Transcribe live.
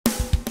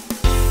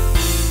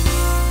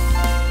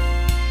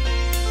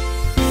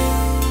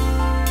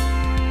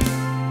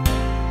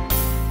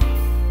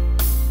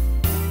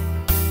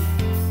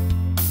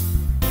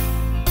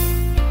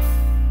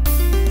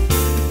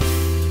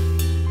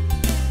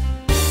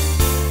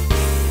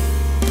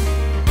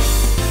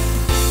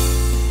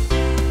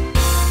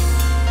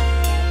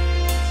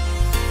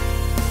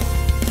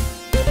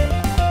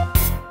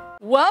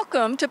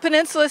Welcome to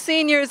Peninsula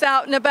Seniors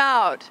Out and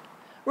About.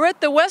 We're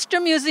at the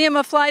Western Museum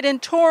of Flight in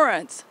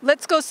Torrance.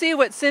 Let's go see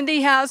what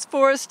Cindy has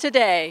for us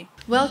today.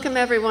 Welcome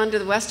everyone to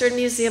the Western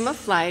Museum of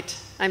Flight.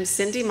 I'm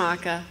Cindy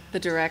Maka, the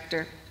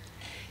director.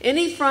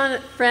 Any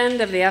friend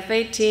of the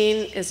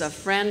F-18 is a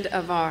friend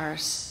of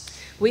ours.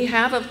 We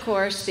have, of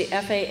course, the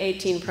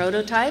FA-18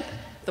 prototype,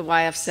 the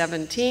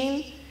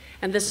YF-17,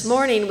 and this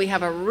morning we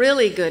have a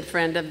really good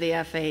friend of the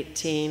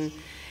F-18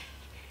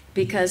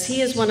 because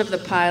he is one of the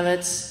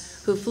pilots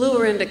who flew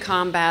her into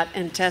combat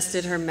and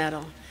tested her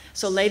mettle.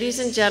 So ladies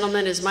and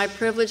gentlemen, it's my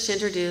privilege to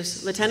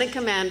introduce Lieutenant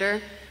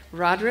Commander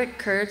Roderick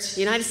Kurtz,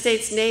 United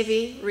States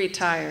Navy,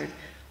 retired.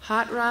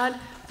 Hot Rod,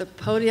 the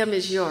podium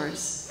is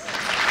yours.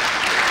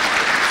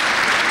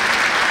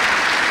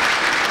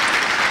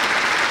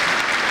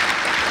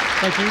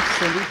 Thank you,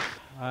 Cindy.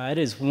 It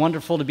is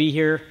wonderful to be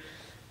here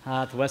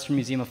at the Western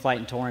Museum of Flight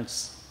in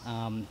Torrance.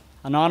 An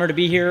honor to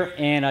be here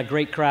and a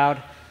great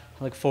crowd.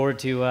 I look forward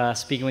to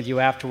speaking with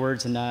you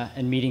afterwards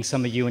and meeting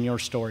some of you and your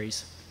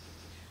stories.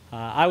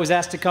 I was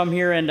asked to come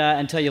here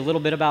and tell you a little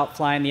bit about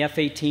flying the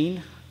F-18,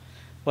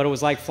 what it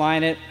was like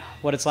flying it,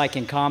 what it's like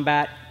in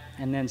combat,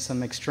 and then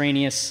some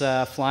extraneous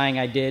flying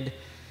I did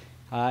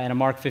in a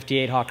Mark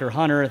 58 Hawker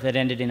Hunter that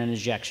ended in an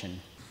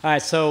ejection. All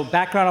right, so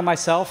background on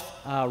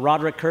myself.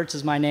 Roderick Kurtz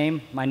is my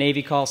name. My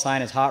Navy call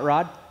sign is Hot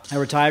Rod. I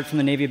retired from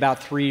the Navy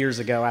about 3 years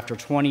ago after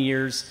 20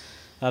 years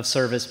of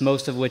service,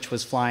 most of which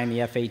was flying the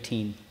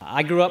F-18.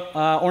 I grew up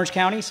Orange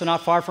County, so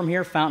not far from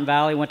here, Fountain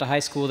Valley, went to high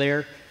school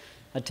there,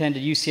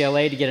 attended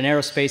UCLA to get an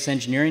aerospace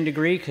engineering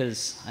degree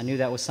because I knew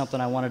that was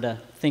something I wanted to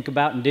think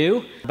about and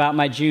do. About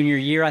my junior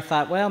year, I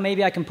thought, well,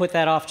 maybe I can put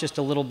that off just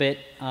a little bit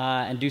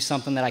and do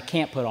something that I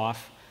can't put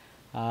off.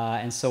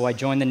 And so I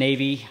joined the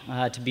Navy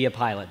to be a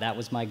pilot. That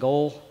was my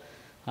goal.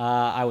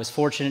 I was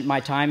fortunate in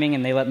my timing,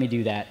 and they let me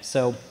do that.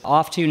 So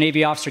off to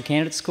Navy Officer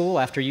Candidate School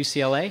after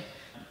UCLA.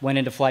 Went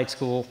into flight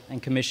school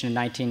and commissioned in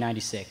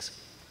 1996.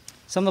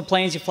 Some of the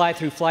planes you fly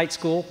through flight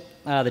school,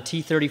 the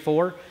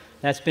T-34,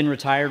 that's been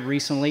retired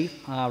recently,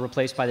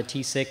 replaced by the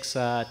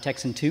T-6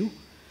 Texan II.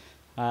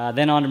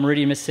 Then on to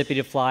Meridian, Mississippi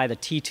to fly the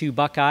T-2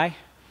 Buckeye.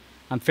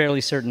 I'm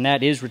fairly certain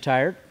that is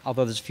retired,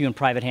 although there's a few in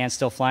private hands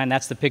still flying.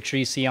 That's the picture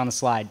you see on the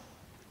slide.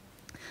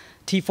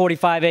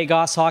 T-45A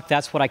Goshawk,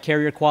 that's what I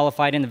carrier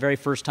qualified in the very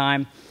first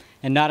time,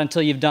 and not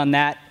until you've done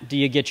that do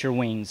you get your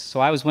wings. So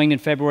I was winged in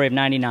February of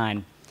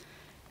 '99.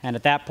 And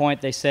at that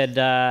point, they said,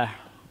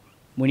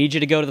 we need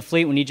you to go to the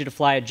fleet, we need you to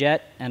fly a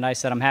jet. And I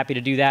said, I'm happy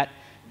to do that.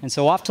 And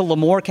so off to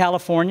Lemoore,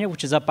 California,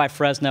 which is up by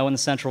Fresno in the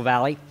Central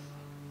Valley.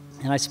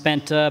 And I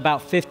spent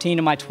about 15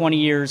 of my 20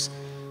 years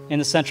in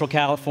the Central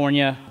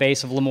California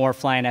base of Lemoore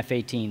flying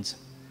F-18s.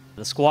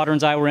 The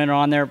squadrons I were in are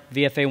on there,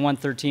 VFA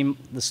 113,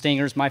 the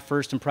Stingers, my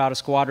first and proudest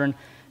squadron,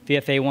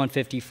 VFA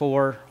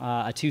 154,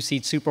 a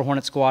two-seat Super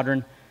Hornet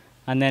squadron,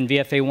 and then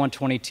VFA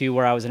 122,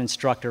 where I was an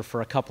instructor for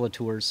a couple of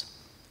tours.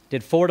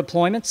 Did 4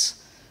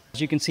 deployments.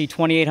 As you can see,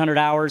 2,800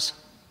 hours,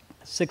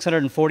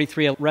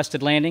 643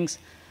 arrested landings,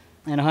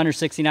 and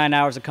 169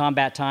 hours of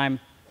combat time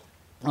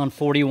on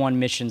 41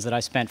 missions that I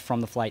spent from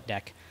the flight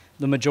deck,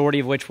 the majority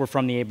of which were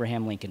from the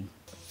Abraham Lincoln.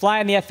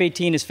 Flying the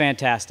F-18 is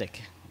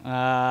fantastic.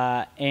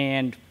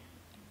 And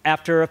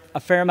after a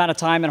fair amount of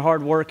time and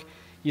hard work,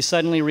 you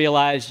suddenly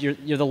realize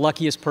you're the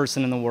luckiest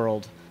person in the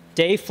world.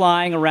 Day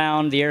flying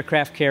around the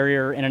aircraft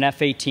carrier in an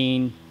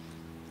F-18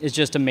 is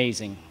just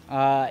amazing.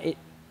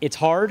 It's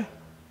hard,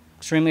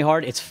 extremely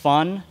hard, it's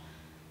fun,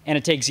 and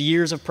it takes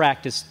years of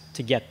practice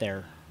to get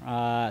there.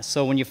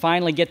 So when you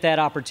finally get that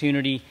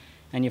opportunity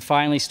and you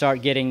finally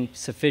start getting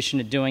sufficient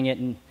at doing it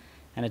and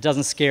it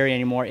doesn't scare you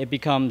anymore, it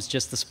becomes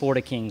just the sport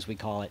of kings, we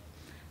call it.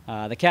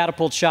 The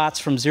catapult shots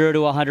from 0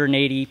 to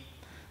 180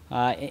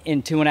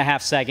 in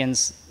 2.5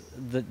 seconds,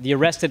 the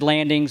arrested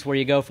landings where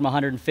you go from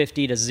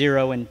 150 to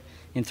 0 in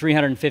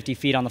 350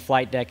 feet on the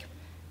flight deck,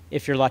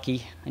 if you're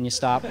lucky and you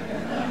stop.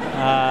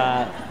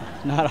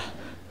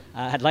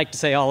 I'd like to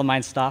say all of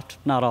mine stopped,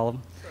 not all of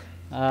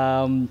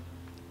them.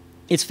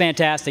 It's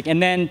fantastic.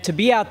 And then to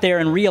be out there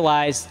and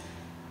realize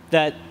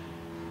that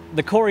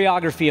the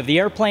choreography of the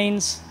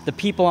airplanes, the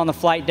people on the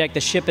flight deck,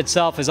 the ship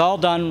itself is all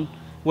done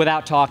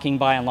without talking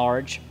by and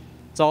large.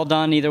 It's all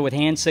done either with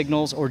hand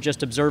signals or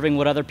just observing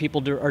what other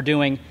people are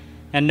doing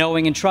and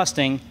knowing and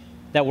trusting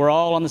that we're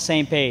all on the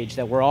same page,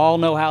 that we all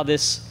know how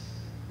this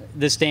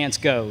dance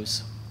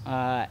goes.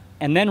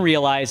 And then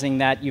realizing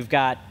that you've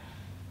got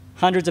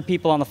hundreds of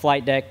people on the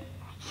flight deck,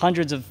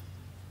 hundreds of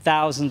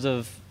thousands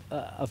of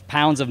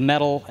pounds of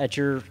metal at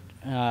your,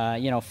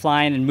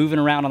 flying and moving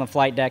around on the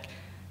flight deck,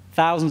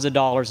 thousands of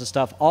dollars of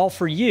stuff, all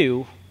for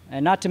you,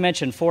 and not to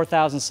mention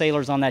 4,000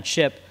 sailors on that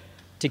ship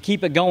to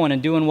keep it going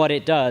and doing what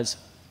it does,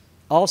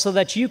 also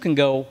that you can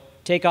go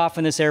take off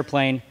in this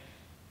airplane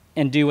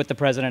and do what the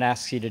president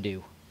asks you to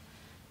do.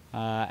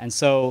 And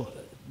so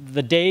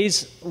the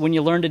days when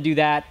you learn to do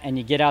that and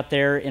you get out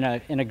there in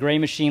a gray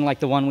machine like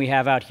the one we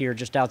have out here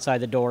just outside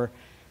the door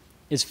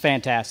is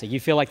fantastic. You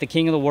feel like the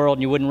king of the world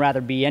and you wouldn't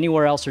rather be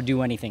anywhere else or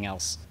do anything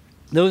else.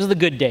 Those are the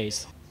good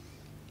days.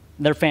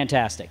 They're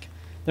fantastic.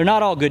 They're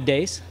not all good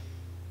days.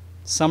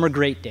 Some are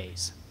great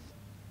days.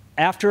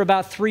 After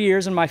about 3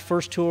 years in my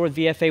first tour with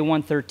VFA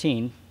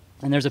 113,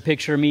 and there's a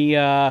picture of me,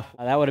 that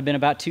would have been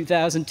about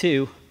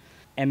 2002,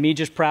 and me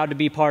just proud to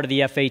be part of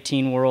the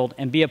F-18 world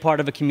and be a part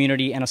of a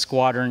community and a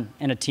squadron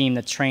and a team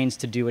that trains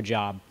to do a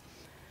job.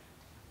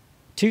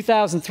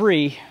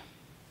 2003,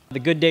 the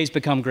good days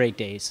become great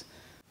days.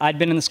 I'd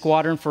been in the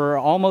squadron for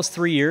almost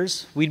 3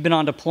 years. We'd been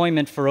on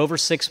deployment for over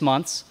 6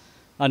 months.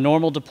 A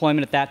normal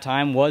deployment at that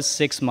time was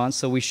 6 months,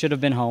 so we should have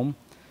been home.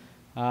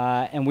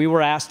 And we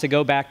were asked to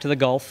go back to the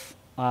Gulf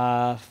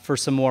for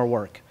some more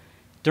work.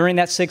 During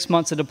that 6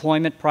 months of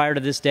deployment prior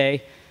to this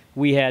day,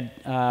 we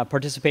had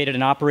participated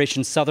in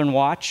Operation Southern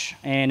Watch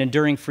and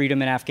Enduring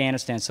Freedom in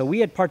Afghanistan. So we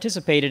had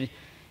participated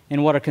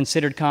in what are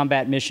considered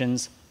combat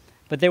missions,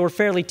 but they were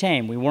fairly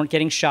tame. We weren't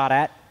getting shot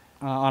at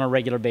on a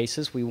regular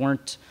basis. We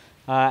weren't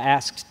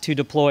asked to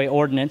deploy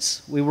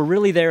ordnance. We were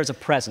really there as a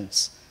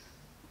presence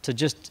to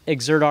just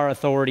exert our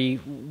authority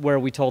where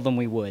we told them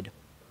we would.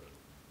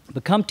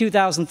 But come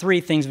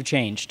 2003, things have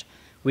changed.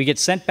 We get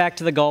sent back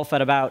to the Gulf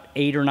at about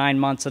 8 or 9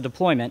 months of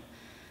deployment,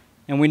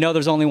 and we know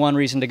there's only one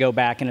reason to go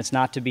back, and it's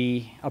not to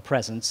be a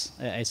presence.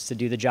 It's to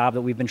do the job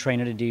that we've been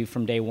training to do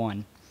from day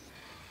one.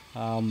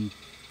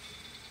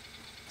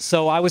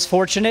 So I was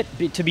fortunate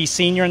to be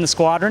senior in the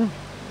squadron.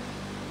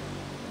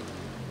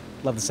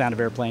 Love the sound of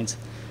airplanes.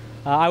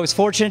 I was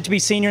fortunate to be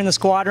senior in the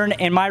squadron,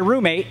 and my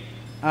roommate,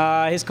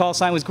 his call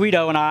sign was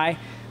Guido, and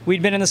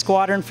we'd been in the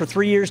squadron for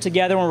 3 years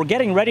together, and we're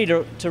getting ready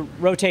to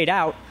rotate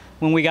out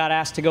when we got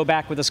asked to go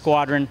back with the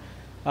squadron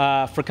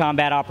for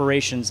combat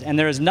operations. And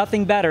there is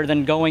nothing better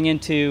than going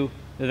into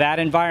that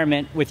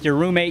environment with your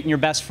roommate and your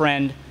best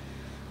friend,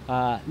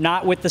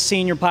 not with the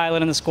senior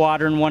pilot in the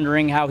squadron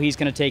wondering how he's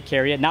going to take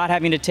care of you, not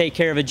having to take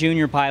care of a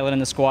junior pilot in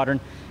the squadron,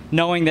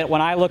 knowing that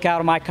when I look out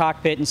of my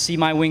cockpit and see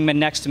my wingman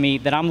next to me,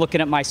 that I'm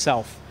looking at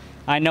myself.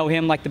 I know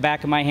him like the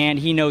back of my hand.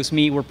 He knows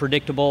me. We're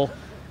predictable.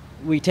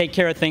 We take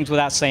care of things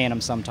without saying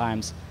them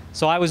sometimes.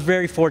 So I was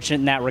very fortunate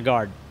in that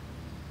regard.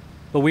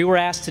 But we were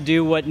asked to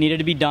do what needed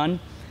to be done.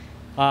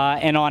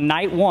 And on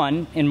night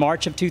one, in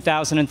March of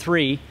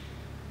 2003,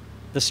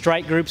 the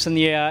strike groups in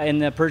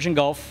the Persian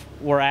Gulf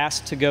were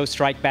asked to go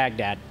strike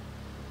Baghdad.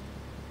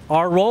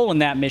 Our role in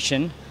that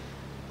mission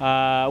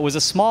was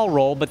a small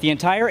role, but the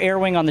entire air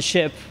wing on the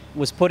ship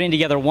was putting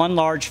together one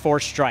large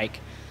force strike.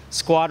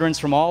 Squadrons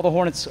from all the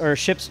Hornets, or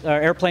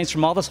airplanes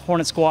from all the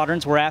Hornet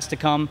squadrons were asked to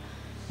come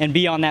and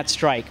be on that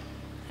strike.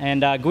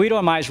 And Guido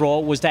and my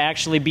role was to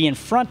actually be in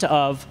front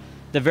of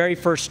the very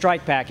first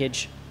strike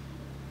package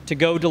to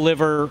go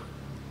deliver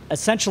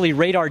essentially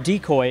radar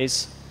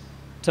decoys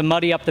to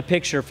muddy up the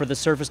picture for the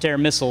surface-to-air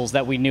missiles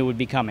that we knew would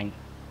be coming.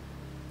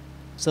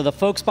 So the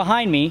folks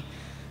behind me,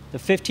 the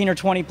 15 or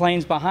 20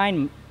 planes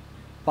behind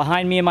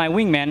me and my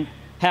wingmen,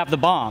 have the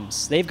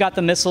bombs. They've got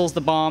the missiles,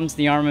 the bombs,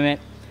 the armament.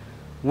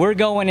 We're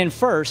going in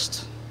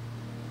first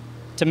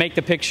to make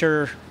the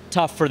picture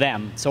tough for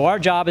them. So our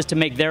job is to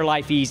make their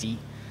life easy.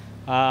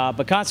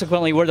 But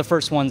consequently, we're the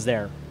first ones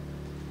there.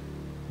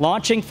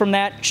 Launching from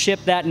that ship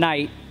that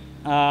night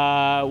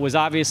was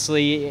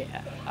obviously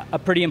a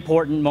pretty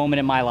important moment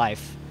in my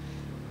life.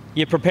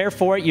 You prepare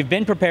for it. You've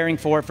been preparing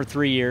for it for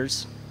 3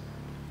 years.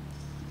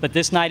 But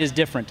this night is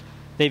different.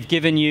 They've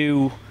given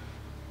you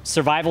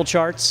survival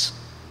charts.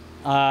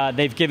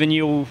 They've given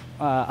you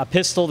a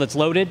pistol that's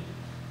loaded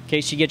in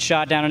case you get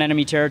shot down in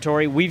enemy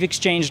territory. We've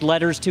exchanged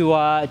letters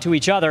to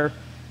each other.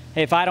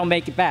 Hey, if I don't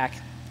make it back,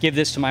 give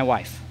this to my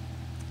wife.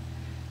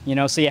 You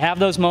know, so you have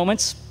those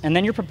moments, and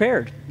then you're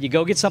prepared. You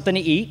go get something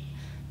to eat,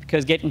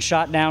 because getting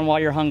shot down while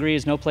you're hungry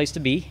is no place to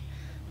be.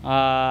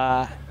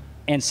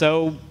 And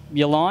so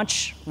you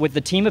launch with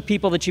the team of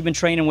people that you've been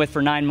training with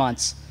for 9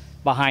 months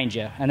behind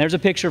you. And there's a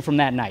picture from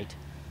that night.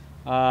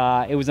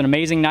 It was an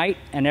amazing night,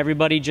 and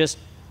everybody just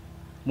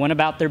went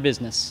about their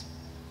business.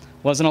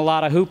 Wasn't a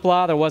lot of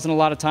hoopla. There wasn't a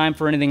lot of time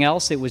for anything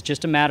else. It was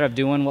just a matter of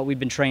doing what we've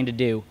been trained to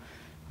do,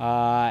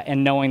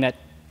 and knowing that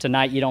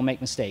tonight you don't make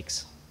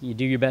mistakes. You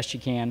do your best you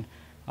can,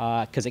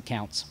 because it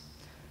counts.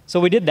 So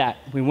we did that.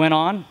 We went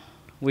on.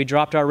 We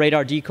dropped our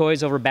radar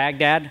decoys over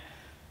Baghdad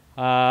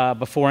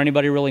before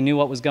anybody really knew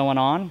what was going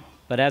on.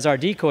 But as our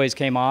decoys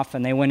came off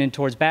and they went in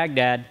towards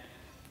Baghdad,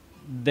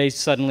 they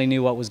suddenly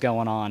knew what was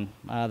going on.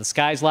 The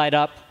skies light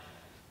up.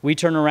 We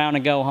turn around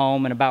and go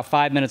home, and about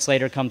 5 minutes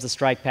later comes the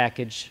strike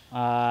package,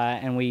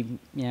 and we,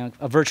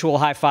 a virtual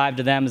high five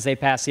to them as they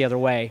pass the other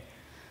way,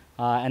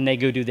 and they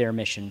go do their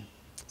mission.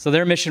 So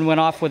their mission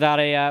went off without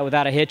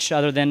a hitch,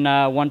 other than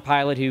one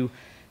pilot who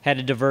had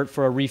to divert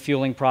for a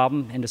refueling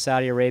problem into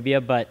Saudi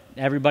Arabia, but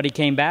everybody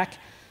came back.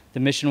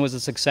 The mission was a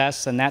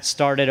success, and that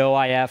started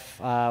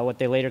OIF, what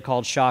they later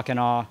called Shock and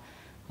Awe,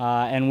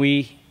 and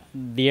we,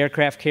 the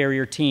aircraft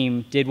carrier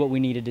team, did what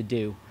we needed to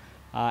do.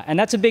 And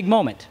that's a big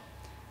moment.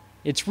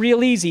 It's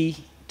real easy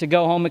to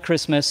go home at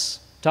Christmas,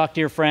 talk to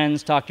your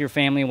friends, talk to your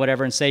family,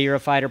 whatever, and say you're a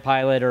fighter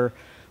pilot, or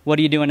what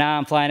are you doing now?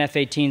 I'm flying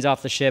F-18s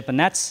off the ship, and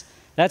that's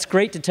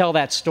great to tell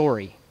that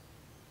story.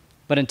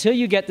 But until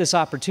you get this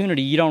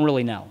opportunity, you don't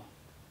really know.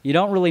 You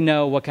don't really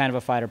know what kind of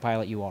a fighter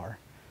pilot you are.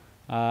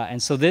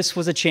 And so this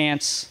was a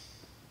chance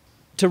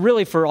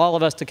really for all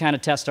of us to kind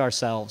of test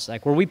ourselves.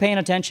 Like, were we paying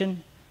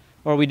attention,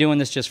 or are we doing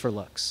this just for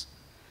looks?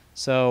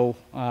 So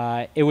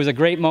it was a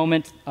great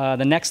moment. The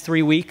next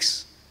 3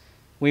 weeks,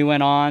 we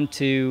went on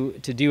to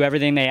do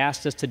everything they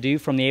asked us to do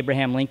from the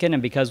Abraham Lincoln,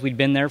 and because we'd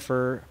been there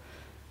for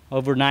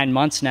over 9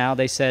 months now,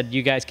 they said,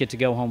 you guys get to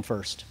go home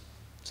first.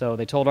 So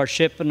they told our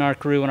ship and our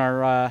crew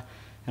and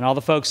and all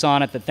the folks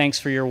on it that thanks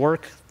for your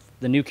work.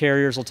 The new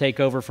carriers will take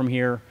over from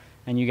here,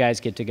 and you guys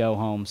get to go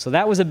home. So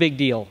that was a big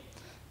deal.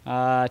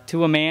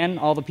 To a man,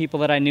 all the people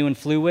that I knew and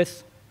flew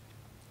with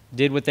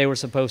did what they were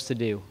supposed to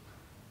do.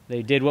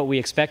 They did what we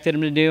expected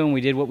them to do, and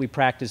we did what we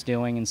practiced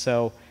doing. And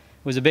so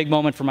it was a big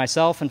moment for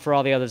myself and for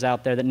all the others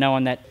out there, that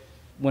knowing that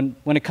when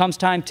it comes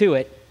time to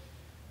it,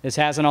 this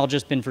hasn't all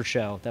just been for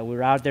show, that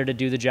we're out there to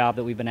do the job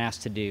that we've been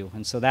asked to do.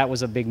 And so that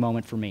was a big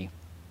moment for me.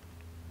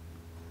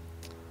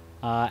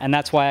 And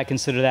that's why I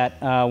consider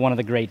that one of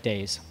the great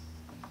days.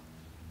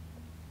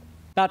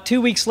 About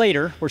 2 weeks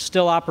later, we're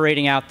still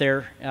operating out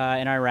there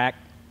in Iraq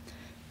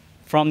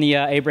from the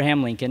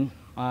Abraham Lincoln.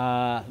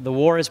 The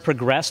war has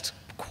progressed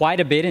quite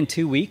a bit in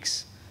 2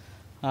 weeks,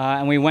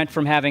 and we went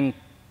from having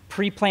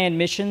pre-planned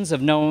missions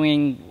of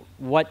knowing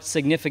what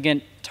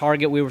significant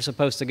target we were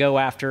supposed to go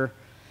after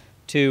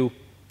to,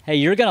 hey,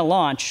 you're going to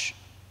launch,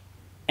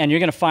 and you're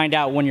going to find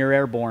out when you're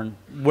airborne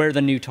where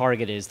the new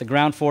target is. The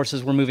ground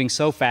forces were moving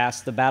so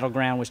fast, the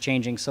battleground was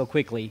changing so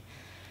quickly,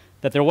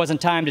 that there wasn't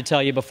time to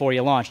tell you before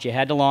you launched. You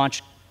had to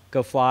launch,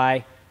 go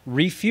fly,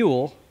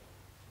 refuel,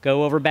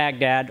 go over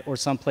Baghdad or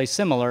someplace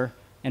similar,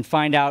 and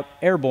find out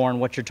airborne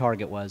what your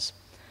target was.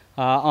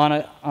 On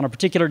a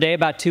particular day,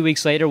 about 2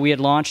 weeks later, we had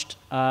launched.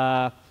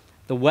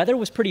 The weather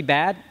was pretty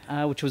bad,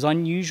 which was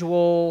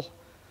unusual,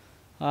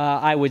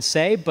 I would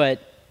say,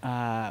 but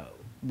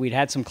we'd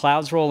had some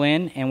clouds roll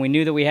in, and we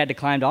knew that we had to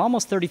climb to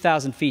almost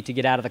 30,000 feet to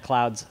get out of the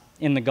clouds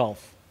in the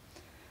Gulf.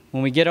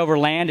 When we get over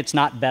land, it's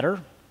not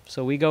better,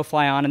 so we go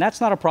fly on, and that's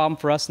not a problem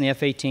for us in the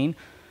F-18.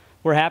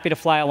 We're happy to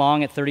fly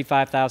along at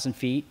 35,000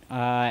 feet,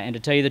 and to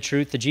tell you the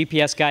truth, the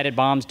GPS-guided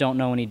bombs don't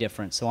know any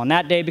different. So on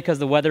that day, because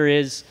the weather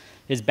is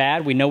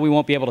bad, we know we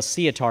won't be able to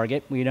see a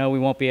target, we know we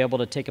won't be able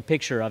to take a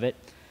picture of it,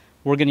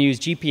 we're going to use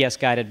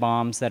GPS-guided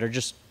bombs that are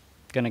just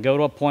going to go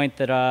to a point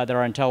that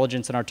our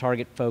intelligence and our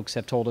target folks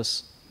have told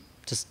us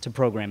to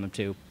program them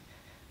to.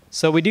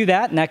 So we do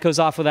that, and that goes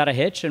off without a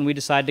hitch, and we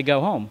decide to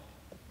go home.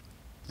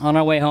 On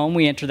our way home,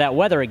 we enter that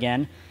weather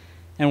again,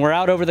 and we're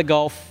out over the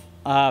Gulf,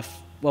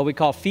 what we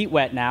call feet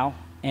wet now,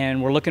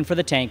 and we're looking for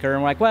the tanker,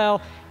 and we're like,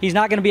 well, he's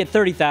not going to be at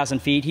 30,000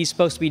 feet, he's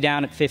supposed to be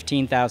down at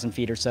 15,000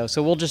 feet or so,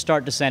 so we'll just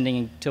start descending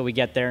until we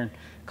get there and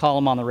call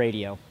him on the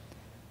radio.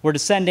 We're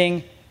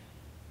descending,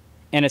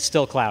 and it's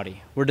still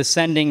cloudy. We're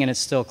descending, and it's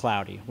still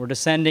cloudy. We're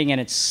descending,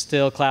 and it's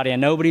still cloudy,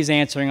 and nobody's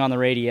answering on the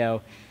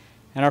radio.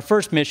 And our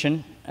first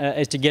mission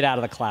is to get out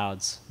of the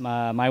clouds.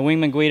 My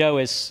wingman Guido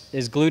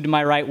is glued to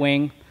my right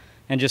wing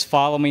and just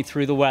follow me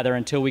through the weather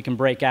until we can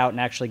break out and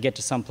actually get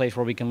to some place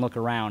where we can look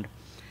around.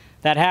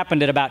 That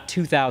happened at about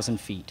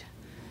 2,000 feet.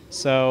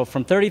 So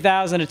from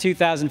 30,000 to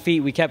 2,000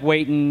 feet, we kept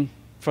waiting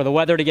for the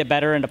weather to get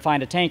better and to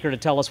find a tanker to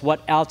tell us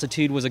what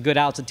altitude was a good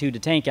altitude to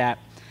tank at.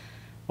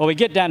 Well, we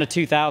get down to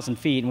 2,000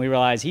 feet, and we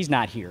realize he's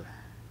not here.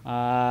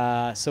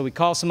 So we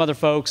call some other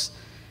folks.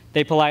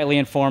 They politely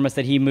inform us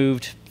that he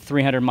moved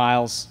 300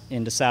 miles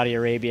into Saudi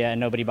Arabia, and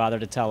nobody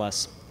bothered to tell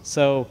us.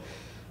 So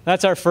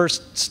that's our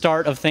first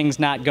start of things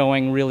not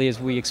going really as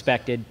we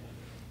expected.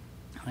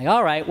 Like,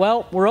 all right,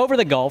 well, we're over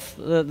the Gulf.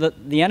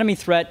 The enemy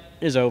threat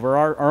is over.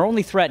 Our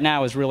only threat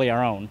now is really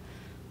our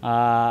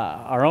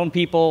own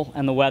people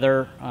and the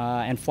weather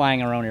and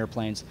flying our own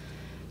airplanes.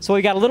 So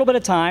we got a little bit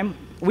of time.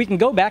 We can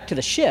go back to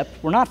the ship.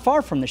 We're not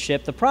far from the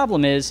ship. The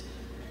problem is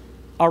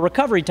our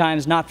recovery time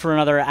is not for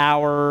another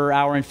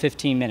hour and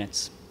 15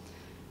 minutes,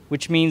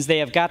 which means they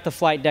have got the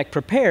flight deck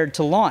prepared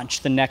to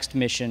launch the next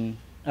mission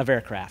of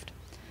aircraft.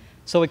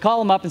 So we call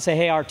them up and say,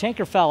 hey, our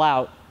tanker fell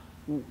out.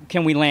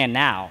 Can we land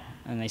now?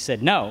 And they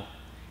said, no.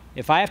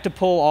 If I have to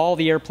pull all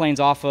the airplanes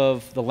off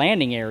of the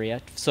landing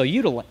area so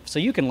you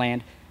can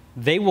land,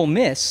 they will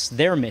miss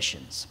their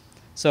missions.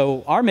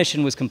 So our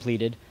mission was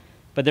completed,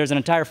 but there's an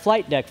entire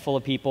flight deck full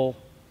of people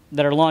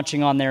that are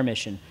launching on their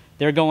mission.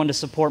 They're going to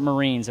support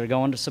Marines. They're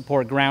going to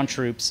support ground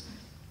troops.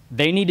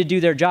 They need to do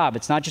their job.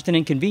 It's not just an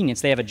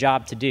inconvenience. They have a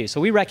job to do. So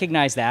we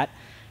recognize that.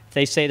 If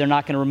they say they're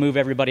not going to remove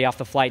everybody off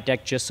the flight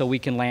deck just so we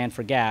can land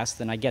for gas,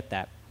 then I get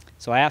that.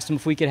 So I asked them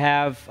if we could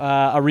have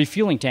a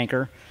refueling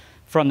tanker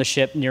from the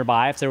ship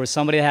nearby. If there was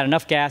somebody that had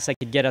enough gas that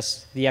could get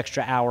us the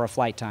extra hour of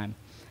flight time.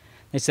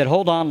 They said,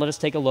 hold on, let us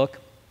take a look.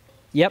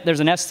 Yep,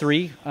 there's an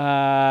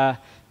S3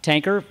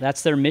 tanker.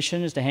 That's their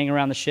mission, is to hang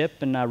around the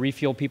ship and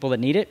refuel people that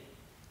need it.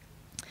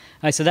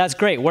 I said, that's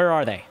great. Where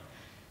are they?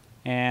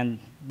 And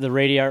the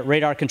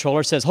radar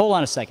controller says, hold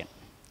on a second.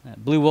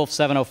 Blue Wolf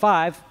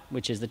 705,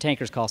 which is the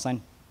tanker's call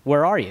sign,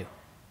 where are you?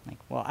 I'm like,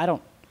 well, I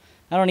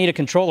don't need a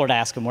controller to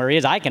ask him where he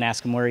is. I can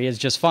ask him where he is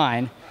just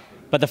fine.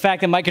 But the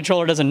fact that my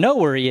controller doesn't know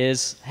where he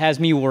is has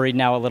me worried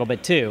now a little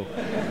bit too.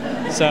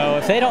 So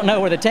if they don't know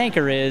where the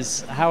tanker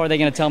is, how are they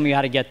going to tell me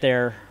how to get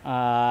there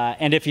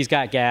and if he's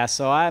got gas?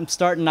 So I'm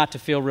starting not to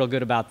feel real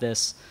good about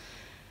this.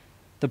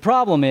 The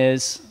problem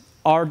is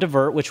our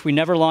divert, which we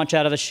never launch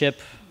out of the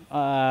ship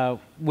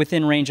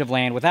within range of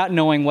land without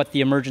knowing what the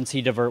emergency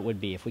divert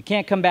would be. If we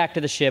can't come back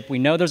to the ship, we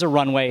know there's a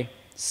runway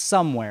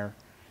somewhere,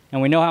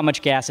 and we know how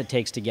much gas it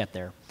takes to get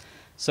there.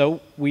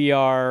 So we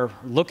are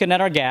looking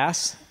at our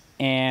gas,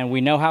 and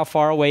we know how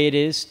far away it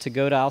is to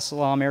go to Al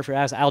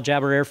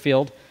Jaber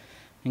Airfield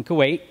in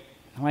Kuwait.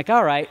 I'm like,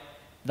 all right,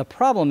 the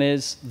problem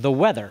is the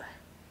weather.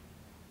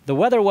 The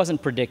weather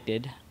wasn't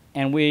predicted,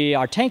 and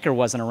our tanker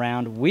wasn't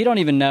around. We don't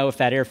even know if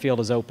that airfield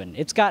is open.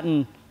 It's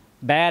gotten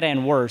bad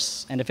and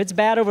worse, and if it's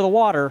bad over the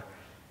water,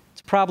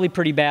 it's probably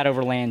pretty bad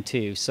over land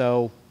too.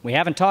 So we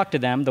haven't talked to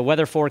them. The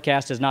weather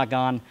forecast has not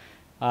gone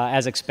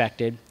as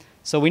expected.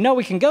 So we know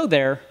we can go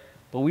there,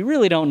 but we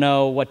really don't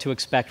know what to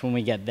expect when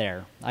we get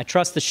there. I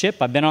trust the ship.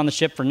 I've been on the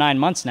ship for 9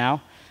 months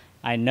now.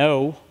 I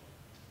know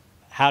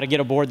how to get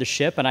aboard the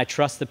ship, and I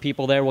trust the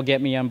people there will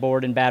get me on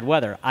board in bad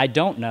weather. I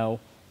don't know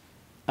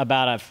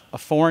about a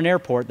foreign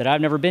airport that I've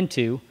never been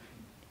to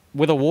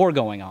with a war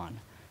going on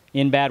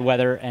in bad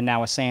weather and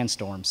now a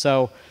sandstorm.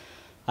 So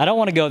I don't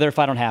want to go there if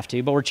I don't have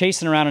to, but we're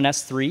chasing around an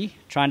S3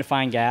 trying to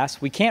find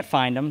gas. We can't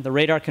find them. The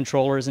radar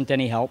controller isn't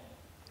any help.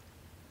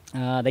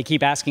 They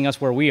keep asking us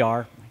where we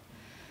are.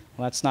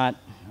 Well, that's not,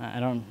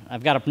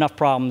 I've got enough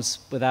problems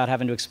without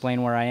having to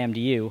explain where I am to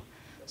you.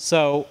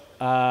 So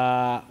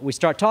we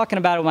start talking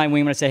about it with my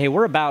wingman and say, hey,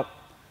 we're about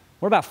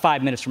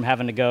 5 minutes from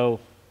having to go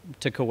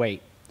to Kuwait.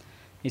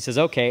 He says,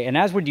 okay, and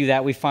as we do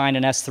that, we find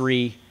an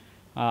S3.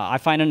 I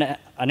find an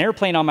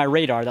airplane on my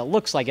radar that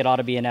looks like it ought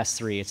to be an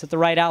S3. It's at the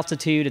right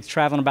altitude, it's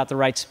traveling about the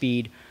right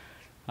speed,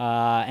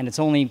 and it's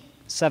only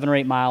 7 or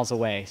 8 miles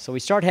away. So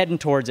we start heading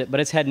towards it, but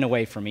it's heading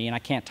away from me, and I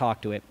can't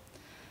talk to it.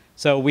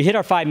 So we hit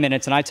our 5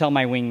 minutes, and I tell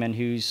my wingman,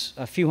 who's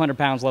a few hundred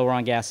pounds lower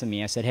on gas than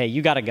me, I said, hey,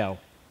 you got to go.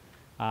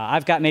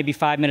 I've got maybe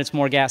 5 minutes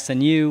more gas than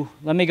you.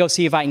 Let me go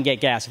see if I can get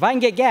gas. If I can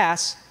get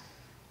gas,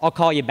 I'll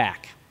call you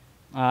back,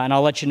 and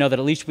I'll let you know that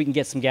at least we can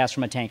get some gas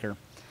from a tanker.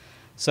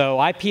 So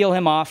I peel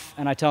him off,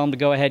 and I tell him to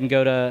go ahead and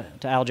go to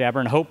Al Jaber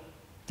and hope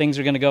things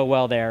are going to go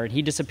well there. And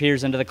he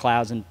disappears into the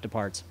clouds and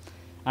departs.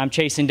 I'm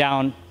chasing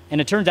down,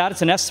 and it turns out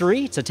it's an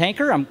S3. It's a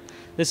tanker.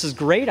 This is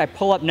great. I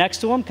pull up next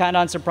to him, kind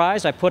of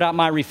unsurprised. I put out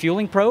my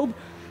refueling probe,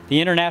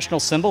 the international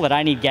symbol that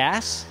I need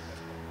gas,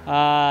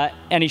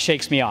 and he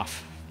shakes me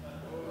off.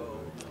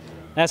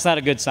 That's not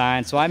a good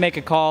sign. So I make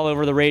a call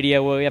over the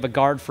radio. We have a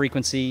guard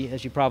frequency,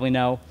 as you probably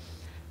know,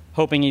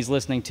 hoping he's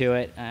listening to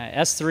it.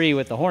 S3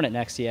 with the Hornet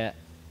next to you.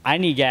 I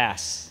need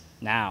gas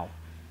now.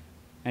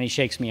 And he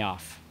shakes me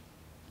off.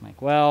 I'm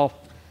like, well,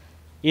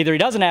 either he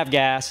doesn't have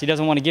gas, he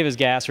doesn't want to give his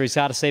gas, or he's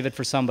got to save it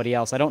for somebody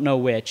else. I don't know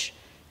which.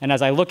 And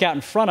as I look out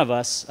in front of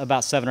us,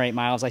 about 7 or 8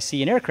 miles, I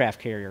see an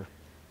aircraft carrier,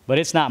 but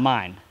it's not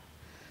mine.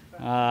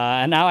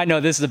 And now I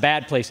know this is a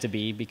bad place to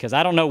be because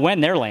I don't know when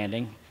they're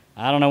landing.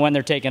 I don't know when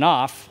they're taking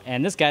off,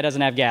 and this guy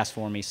doesn't have gas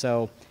for me,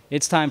 so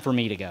it's time for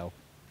me to go.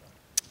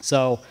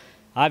 So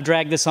I've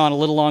dragged this on a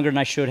little longer than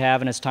I should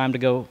have, and it's time to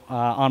go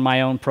on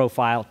my own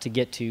profile to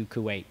get to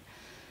Kuwait.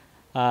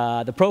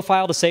 The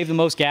profile to save the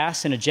most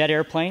gas in a jet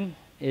airplane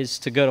is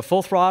to go to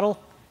full throttle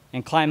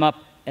and climb up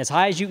as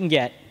high as you can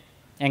get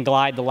and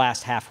glide the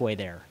last halfway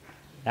there.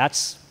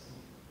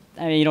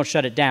 You don't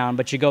shut it down,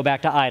 but you go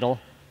back to idle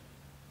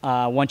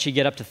once you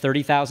get up to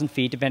 30,000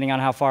 feet, depending on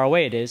how far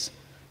away it is.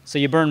 So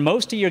you burn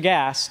most of your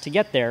gas to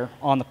get there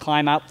on the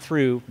climb out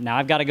through. Now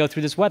I've got to go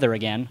through this weather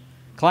again.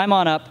 Climb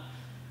on up.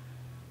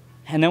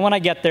 And then when I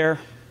get there,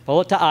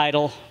 pull it to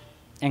idle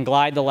and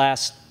glide the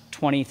last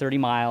 20, 30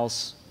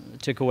 miles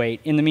to Kuwait.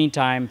 In the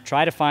meantime,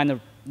 try to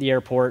find the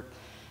airport,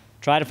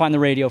 try to find the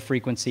radio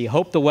frequency,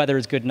 hope the weather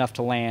is good enough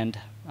to land.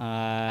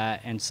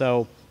 And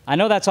so I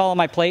know that's all on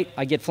my plate.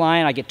 I get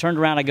flying, I get turned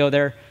around, I go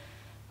there.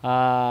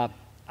 I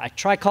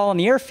try calling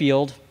the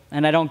airfield,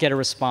 and I don't get a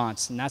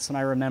response. And that's when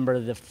I remember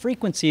the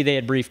frequency they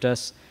had briefed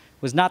us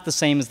was not the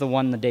same as the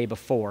one the day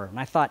before. And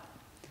I thought,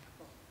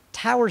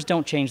 towers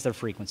don't change their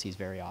frequencies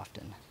very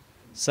often.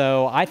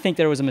 So I think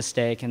there was a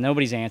mistake, and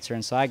nobody's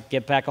answering. So I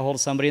get back a hold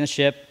of somebody in the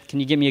ship. Can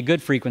you give me a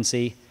good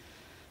frequency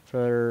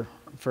for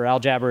Al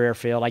Jaber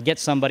Airfield? I get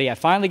somebody. I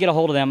finally get a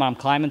hold of them. I'm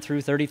climbing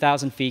through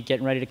 30,000 feet,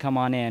 getting ready to come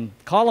on in.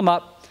 Call them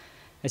up.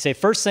 I say,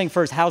 first thing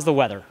first, how's the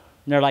weather?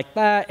 And they're like,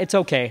 it's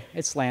okay.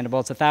 It's landable.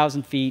 It's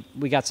 1,000 feet.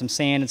 We got some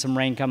sand and some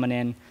rain coming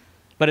in,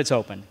 but it's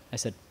open. I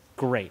said,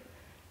 great.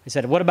 I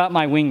said, what about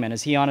my wingman?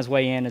 Is he on his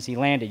way in? Has he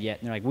landed yet?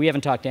 And they're like, we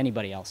haven't talked to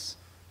anybody else.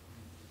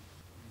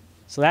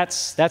 So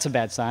that's a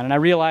bad sign. And I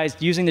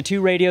realized using the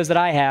 2 radios that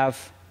I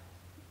have,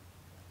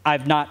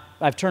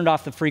 I've turned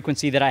off the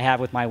frequency that I have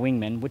with my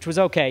wingman, which was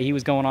okay. He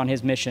was going on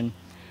his mission.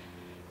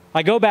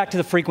 I go back to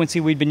the frequency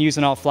we'd been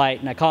using all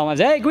flight, and I call him. I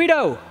say, hey,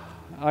 Guido,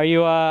 are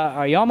you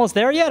almost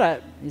there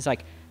yet? He's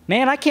like,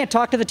 man, I can't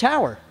talk to the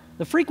tower.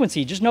 The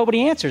frequency, just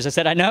nobody answers. I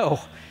said, I know,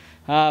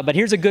 but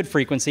here's a good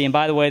frequency, and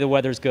by the way, the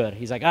weather's good.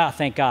 He's like,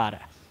 thank God.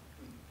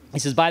 He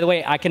says, by the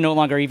way, I can no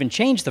longer even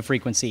change the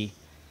frequency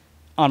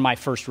on my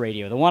first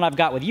radio. The one I've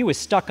got with you is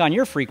stuck on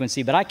your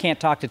frequency, but I can't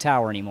talk to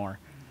tower anymore.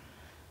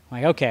 I'm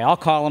like, okay, I'll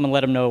call him and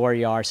let him know where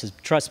you are. He says,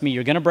 trust me,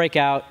 you're going to break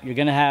out. You're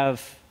going to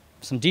have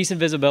some decent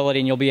visibility,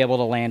 and you'll be able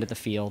to land at the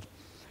field.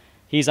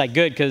 He's like,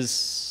 good,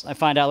 because I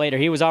find out later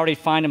he was already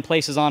finding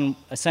places on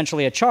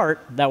essentially a chart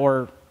that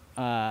were,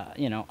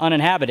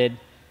 uninhabited in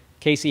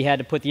case he had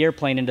to put the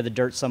airplane into the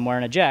dirt somewhere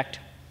and eject.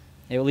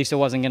 At least it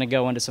wasn't going to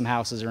go into some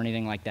houses or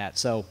anything like that.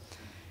 So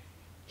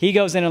he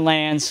goes in and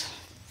lands.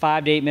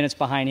 5 to 8 minutes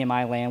behind him,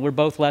 I land. We're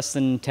both less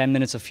than 10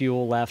 minutes of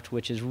fuel left,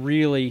 which is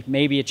really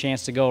maybe a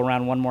chance to go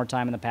around one more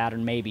time in the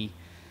pattern, maybe.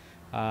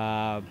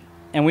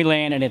 And we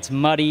land, and it's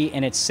muddy,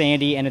 and it's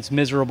sandy, and it's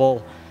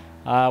miserable.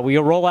 We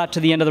roll out to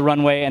the end of the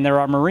runway, and there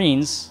are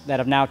Marines that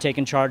have now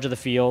taken charge of the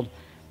field,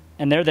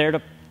 and they're there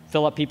to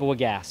fill up people with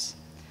gas.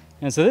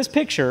 And so this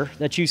picture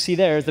that you see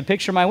there is the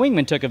picture my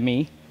wingman took of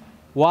me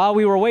while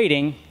we were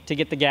waiting to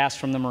get the gas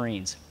from the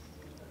Marines.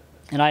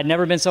 And I had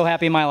never been so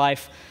happy in my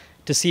life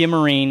to see a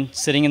Marine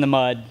sitting in the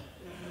mud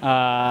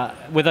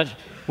with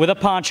a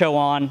poncho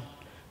on,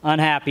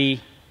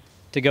 unhappy,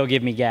 to go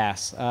give me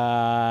gas.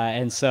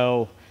 And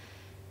so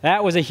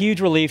that was a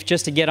huge relief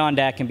just to get on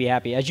deck and be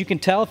happy. As you can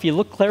tell, if you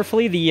look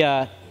carefully,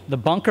 the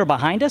bunker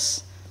behind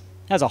us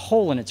has a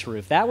hole in its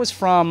roof. That was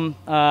from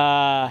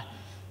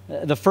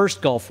the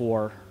first Gulf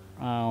War.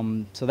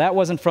 So that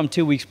wasn't from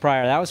 2 weeks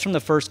prior. That was from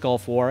the first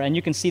Gulf War. And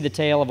you can see the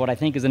tail of what I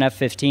think is an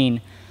F-15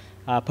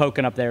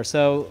 poking up there.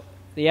 So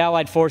the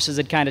Allied forces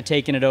had kind of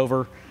taken it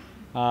over,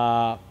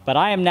 but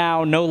I am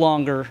now no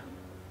longer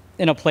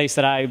in a place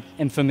that I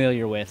am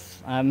familiar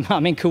with.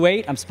 I'm in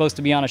Kuwait. I'm supposed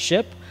to be on a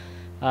ship.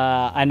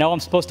 I know I'm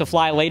supposed to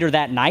fly later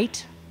that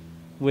night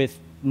with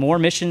more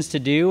missions to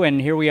do, and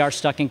here we are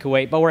stuck in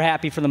Kuwait, but we're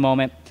happy for the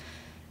moment,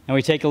 and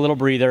we take a little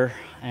breather,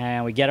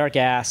 and we get our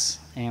gas,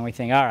 and we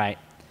think, all right,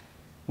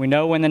 we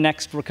know when the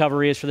next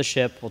recovery is for the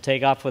ship. We'll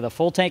take off with a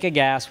full tank of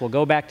gas. We'll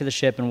go back to the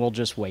ship, and we'll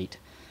just wait.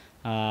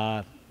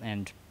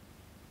 And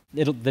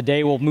the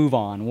day will move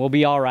on. We'll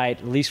be all right.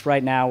 At least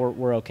right now,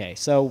 we're okay.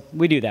 So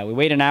we do that. We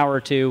wait an hour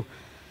or two,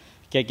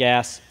 get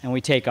gas, and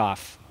we take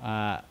off.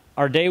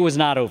 Our day was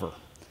not over.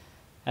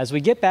 As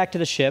we get back to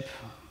the ship,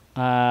 the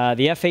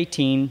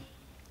F-18,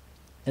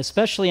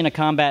 especially in a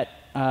combat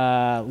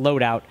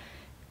loadout,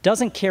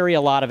 doesn't carry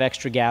a lot of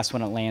extra gas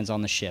when it lands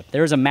on the ship.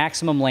 There's a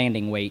maximum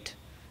landing weight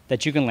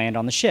that you can land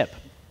on the ship.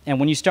 And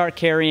when you start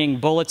carrying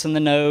bullets in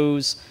the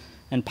nose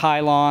and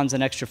pylons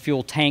and extra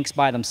fuel tanks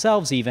by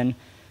themselves even,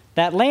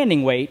 that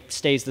landing weight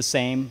stays the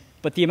same,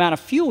 but the amount of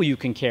fuel you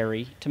can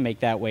carry to make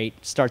that weight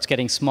starts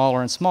getting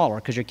smaller and smaller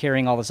because you're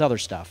carrying all this other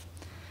stuff.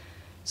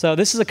 So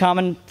this is a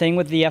common thing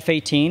with the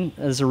F-18.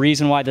 There's a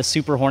reason why the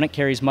Super Hornet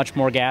carries much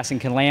more gas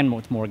and can land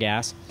with more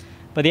gas.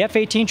 But the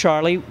F-18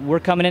 Charlie, we're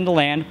coming in to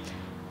land,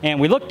 and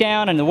we look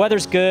down and the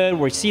weather's good,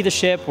 we see the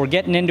ship, we're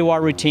getting into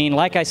our routine.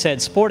 Like I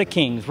said, sport of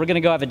kings. We're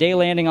gonna go have a day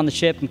landing on the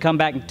ship and come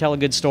back and tell a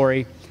good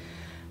story.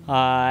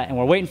 And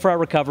we're waiting for our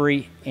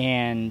recovery,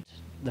 and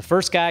the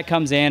first guy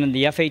comes in, and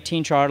the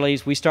F-18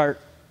 Charlies, we start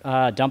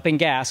dumping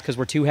gas because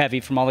we're too heavy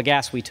from all the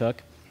gas we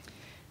took.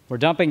 We're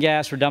dumping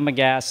gas,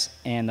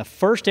 and the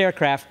first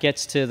aircraft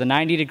gets to the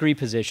 90-degree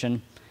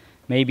position,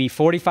 maybe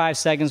 45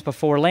 seconds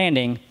before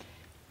landing,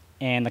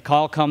 and the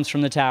call comes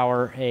from the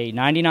tower, hey,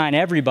 99,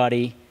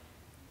 everybody,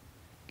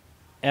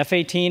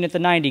 F-18 at the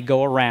 90,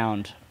 go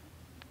around.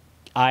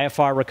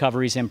 IFR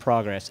recovery's in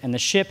progress. And the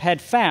ship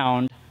had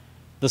found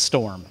the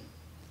storm.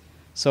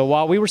 So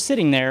while we were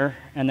sitting there,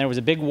 and there was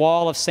a big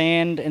wall of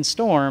sand and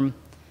storm,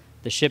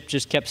 the ship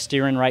just kept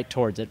steering right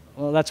towards it.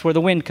 Well, that's where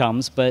the wind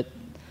comes,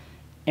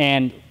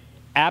 and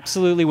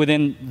absolutely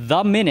within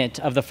the minute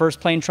of the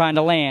first plane trying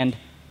to land,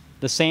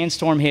 the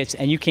sandstorm hits,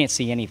 and you can't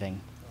see anything.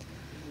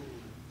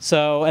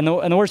 So, and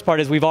the worst part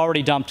is we've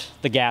already dumped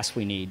the gas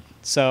we need.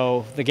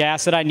 So the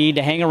gas that I need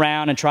to hang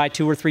around and try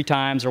 2 or 3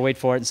 times or wait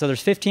for it. And so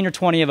there's 15 or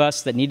 20 of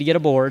us that need to get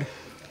aboard,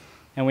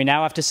 and we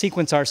now have to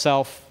sequence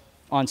ourselves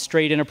on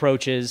straight-in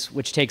approaches,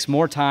 which takes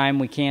more time.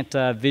 We can't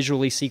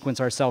visually sequence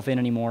ourselves in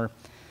anymore.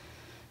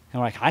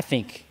 And we're like,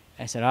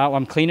 I said, oh,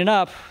 I'm cleaning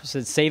up. I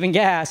said, saving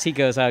gas. He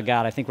goes, oh,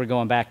 God, I think we're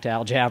going back to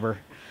Al Jabber.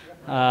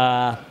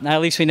 At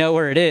least we know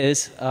where it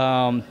is.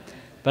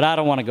 But I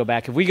don't want to go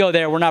back. If we go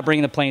there, we're not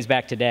bringing the planes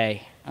back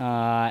today.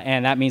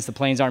 And that means the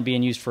planes aren't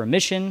being used for a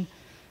mission.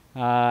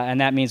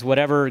 And that means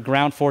whatever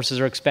ground forces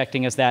are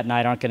expecting us that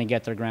night aren't going to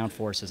get their ground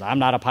forces. I'm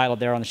not a pilot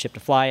there on the ship to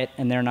fly it,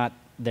 and they're not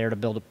there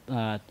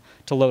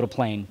to load a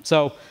plane.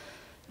 So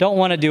don't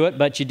want to do it,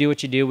 but you do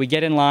what you do. We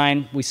get in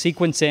line, we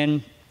sequence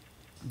in.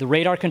 The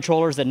radar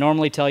controllers that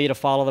normally tell you to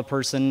follow the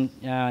person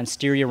and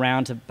steer you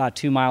around to about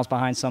 2 miles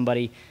behind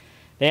somebody,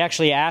 they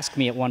actually asked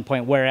me at one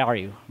point, where are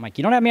you? I'm like,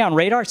 you don't have me on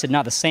radar? I said,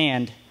 no, the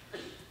sand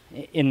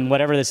in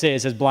whatever this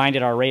is has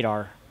blinded our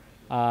radar.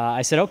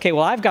 I said, okay,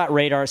 well, I've got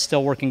radar, it's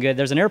still working good.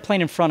 There's an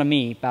airplane in front of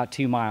me about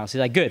 2 miles. He's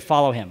like, good,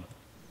 follow him.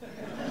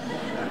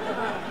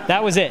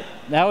 That was it.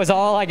 That was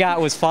all I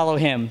got was follow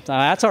him.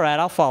 That's all right,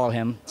 I'll follow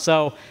him.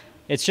 So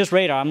it's just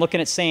radar. I'm looking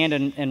at sand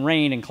and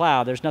rain and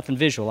cloud. There's nothing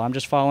visual. I'm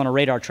just following a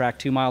radar track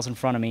 2 miles in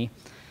front of me.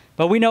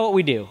 But we know what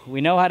we do. We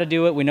know how to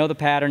do it. We know the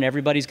pattern.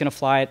 Everybody's going to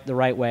fly it the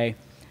right way.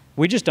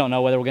 We just don't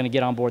know whether we're going to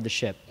get on board the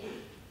ship.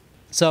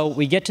 So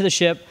we get to the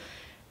ship.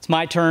 It's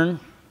my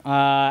turn.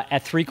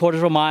 At 3/4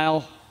 of a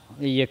mile,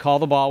 you call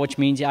the ball, which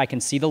means I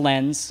can see the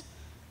lens,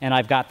 and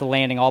I've got the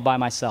landing all by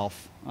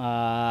myself.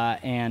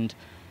 And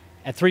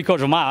at 3/4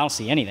 of a mile, I don't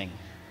see anything.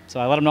 So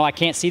I let them know I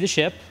can't see the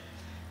ship.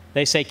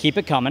 They say, keep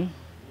it coming.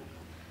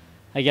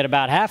 I get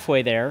about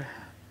halfway there,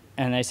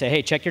 and they say,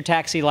 hey, check your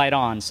taxi light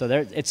on. So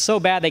it's so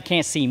bad they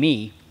can't see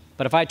me.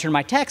 But if I turn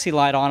my taxi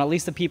light on, at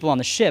least the people on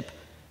the ship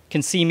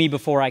can see me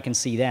before I can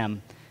see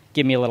them.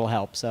 Give me a little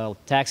help. So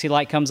taxi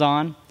light comes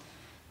on.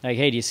 Like,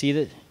 hey, do you see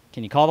that?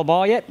 Can you call the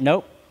ball yet?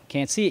 Nope,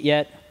 can't see it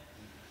yet.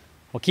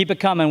 Well, keep it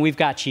coming. We've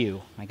got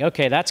you. Like,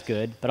 okay, that's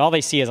good. But all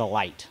they see is a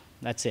light.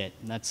 That's it.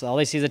 That's all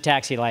they see is a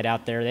taxi light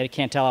out there. They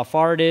can't tell how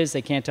far it is.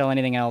 They can't tell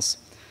anything else.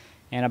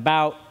 And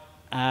about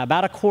a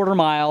 1/4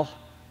 mile,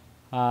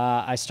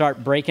 I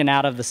start breaking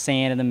out of the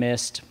sand and the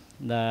mist.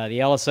 The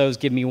LSOs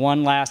give me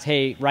one last,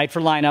 hey, right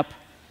for lineup,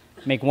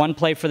 make one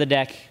play for the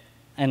deck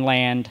and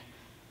land.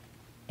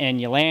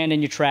 And you land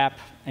and you trap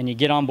and you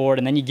get on board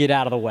and then you get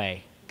out of the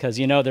way. Because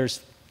you know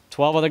there's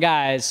 12 other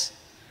guys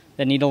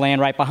that need to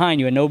land right behind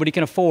you and nobody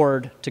can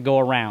afford to go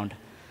around.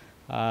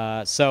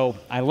 So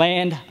I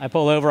land, I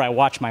pull over, I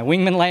watch my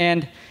wingman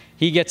land,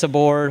 he gets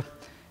aboard,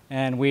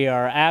 and we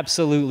are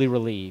absolutely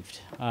relieved.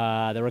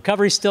 The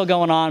recovery's still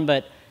going on,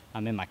 but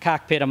I'm in my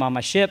cockpit, I'm on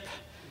my ship.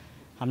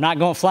 I'm not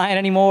going flying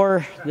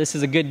anymore. This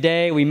is a good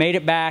day. We made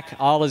it back,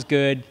 all is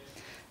good.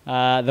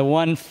 The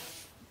one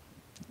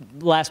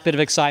last bit of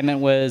excitement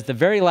was the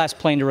very last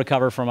plane to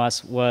recover from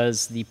us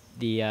was the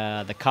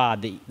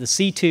COD, the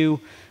C2,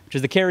 which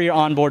is the carrier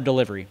onboard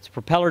delivery. It's a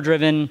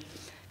propeller-driven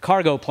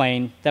cargo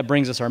plane that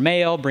brings us our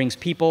mail, brings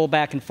people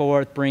back and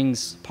forth,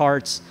 brings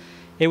parts.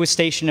 It was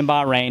stationed in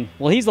Bahrain.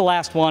 Well, he's the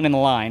last one in the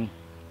line.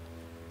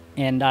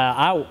 And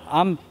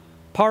I'm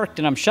parked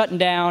and I'm shutting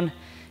down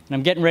and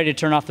I'm getting ready to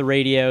turn off the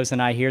radios and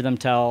I hear them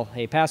tell,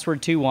 hey,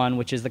 password 21,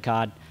 which is the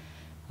COD,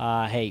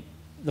 hey,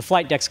 the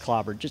flight deck's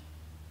clobbered. Just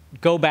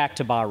go back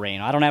to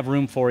Bahrain. I don't have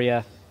room for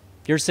you.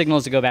 Your signal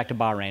is to go back to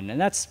Bahrain. And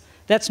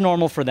that's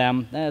normal for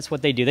them. That's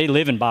what they do. They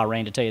live in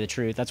Bahrain, to tell you the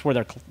truth. That's where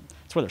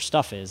their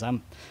stuff is.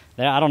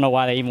 I don't know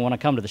why they even want to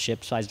come to the ship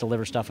besides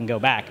deliver stuff and go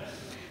back.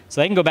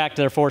 So they can go back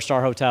to their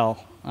 4-star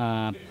hotel.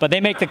 But they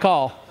make the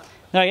call.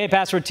 They're like, hey,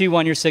 password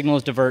 21, your signal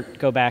is divert.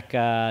 Go back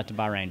to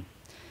Bahrain.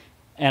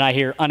 And I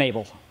hear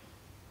unable.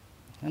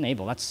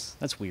 Unable,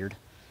 that's weird.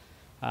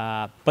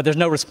 But there's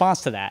no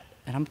response to that.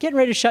 And I'm getting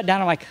ready to shut down.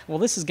 I'm like, well,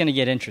 this is going to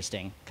get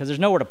interesting because there's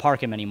nowhere to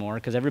park him anymore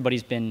because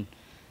everybody's been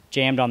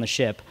jammed on the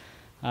ship.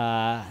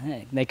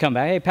 They come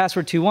back, hey,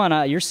 password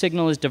 21, your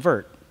signal is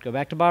divert. Go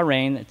back to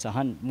Bahrain. It's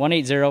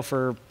 180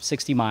 for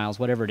 60 miles,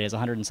 whatever it is,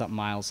 100 and something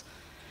miles.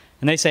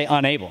 And they say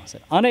unable. I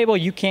said, unable,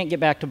 you can't get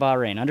back to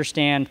Bahrain.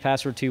 Understand,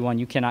 password 21,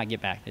 you cannot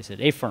get back. They said,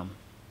 affirm.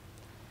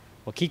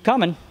 Well, keep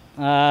coming.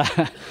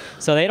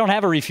 So they don't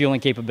have a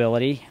refueling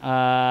capability.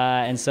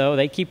 And so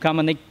they keep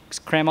coming. They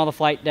cram all the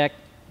flight deck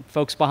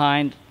folks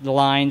behind the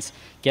lines,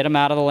 get them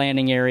out of the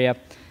landing area,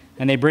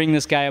 and they bring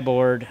this guy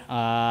aboard,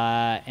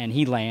 and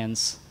he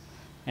lands,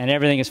 and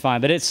everything is fine.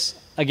 But it's,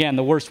 again,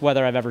 the worst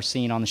weather I've ever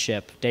seen on the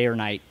ship, day or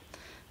night.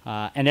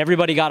 And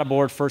everybody got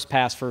aboard first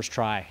pass, first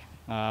try,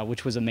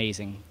 which was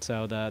amazing.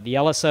 So the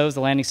LSOs,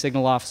 the landing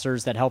signal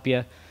officers that help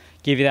you,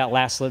 give you that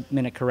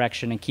last-minute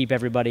correction and keep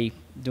everybody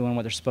doing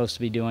what they're supposed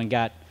to be doing,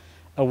 got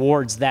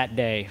awards that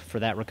day for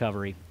that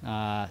recovery.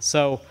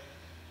 So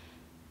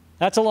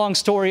that's a long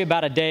story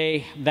about a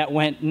day that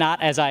went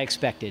not as I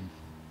expected.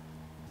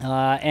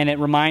 And it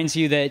reminds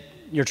you that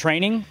your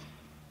training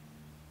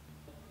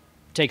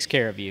takes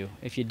care of you.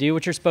 If you do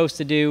what you're supposed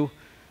to do,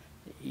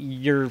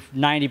 you're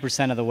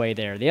 90% of the way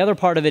there. The other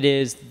part of it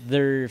is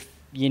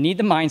you need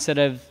the mindset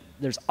of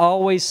there's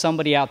always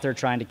somebody out there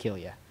trying to kill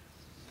you.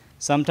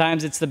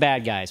 Sometimes it's the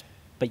bad guys,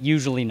 but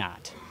usually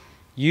not.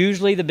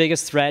 Usually the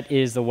biggest threat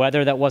is the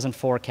weather that wasn't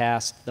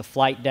forecast, the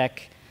flight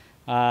deck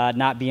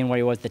not being where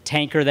he was, the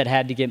tanker that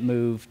had to get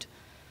moved.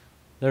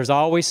 There's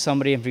always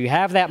somebody, if you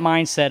have that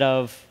mindset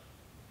of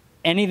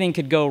anything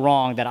could go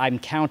wrong that I'm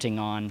counting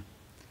on,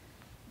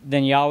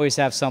 then you always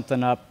have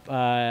something up,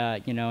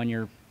 in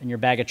your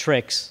bag of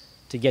tricks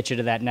to get you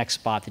to that next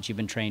spot that you've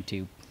been trained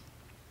to.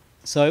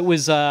 So it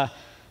was a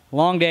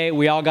long day.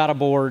 We all got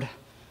aboard.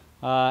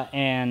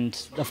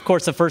 And, of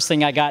course, the first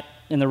thing I got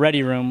in the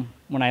ready room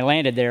when I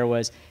landed there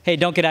was, hey,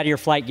 don't get out of your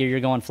flight gear. You're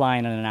going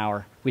flying in an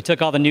hour. We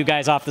took all the new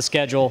guys off the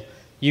schedule.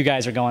 You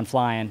guys are going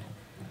flying.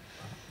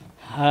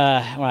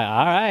 Well,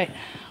 all right,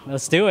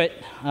 let's do it.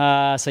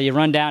 So you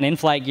run down in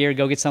flight gear,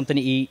 go get something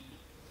to eat,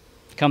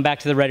 come back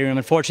to the ready room.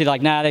 Unfortunately,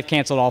 like, nah, they've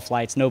canceled all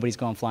flights. Nobody's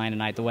going flying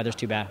tonight. The weather's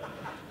too bad.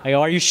 I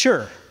go, are you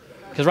sure?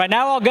 Because right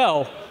now I'll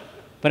go,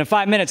 but in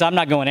 5 minutes I'm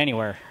not going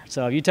anywhere.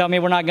 So if you tell me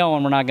we're not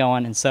going, we're not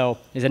going. And so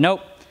he said,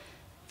 nope,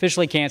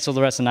 officially canceled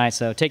the rest of the night.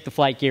 So take the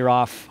flight gear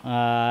off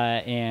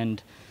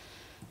and,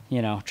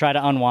 try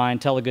to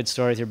unwind, tell a good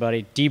story with your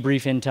buddy,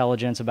 debrief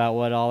intelligence about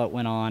all that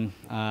went on,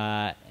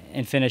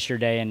 and finish your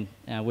day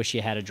and wish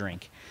you had a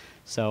drink.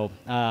 So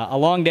a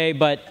long day,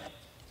 but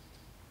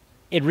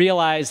I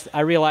realized,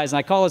 and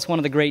I call this one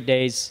of the great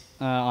days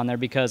on there,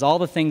 because all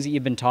the things that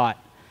you've been taught,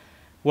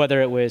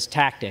 whether it was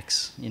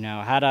tactics, you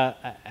know, how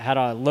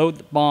to load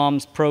the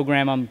bombs,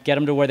 program them, get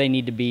them to where they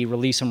need to be,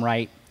 release them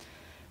right,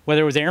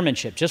 whether it was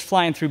airmanship, just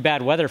flying through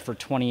bad weather for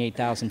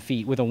 28,000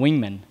 feet with a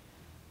wingman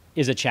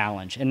is a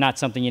challenge and not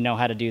something you know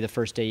how to do the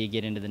first day you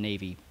get into the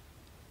Navy.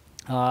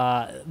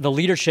 The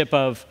leadership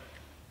of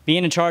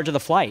being in charge of the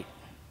flight.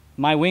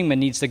 My wingman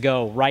needs to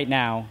go right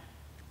now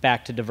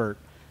back to divert.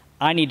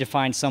 I need to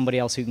find somebody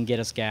else who can get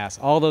us gas.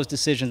 All those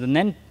decisions, and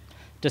then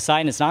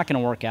deciding it's not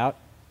going to work out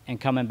and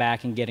coming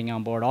back and getting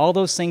on board. All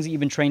those things that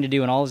you've been trained to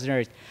do in all those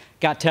areas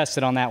got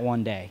tested on that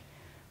one day.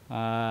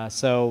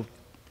 So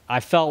I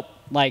felt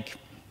like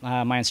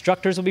my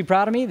instructors will be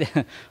proud of me.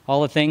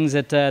 All the things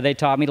that they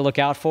taught me to look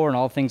out for and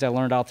all the things I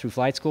learned out through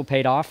flight school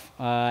paid off,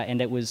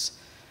 and it was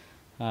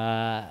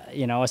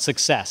you know, a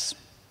success.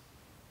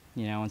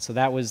 You know, and so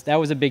that was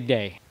a big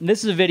day. And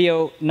this is a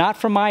video not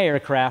from my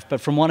aircraft, but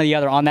from one of the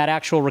other on that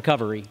actual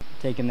recovery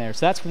taken there.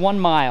 So that's 1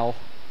 mile,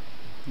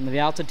 and the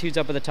altitude's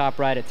up at the top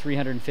right at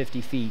 350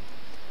 feet.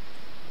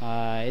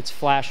 It's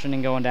flashing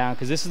and going down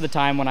because this is the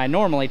time when I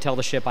normally tell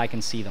the ship I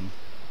can see them.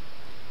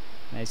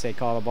 They say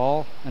call the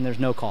ball, and there's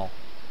no call.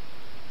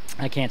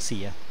 I can't see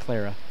you,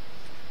 Clara.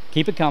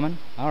 Keep it coming.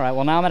 All right,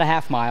 well now I'm at a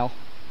half mile.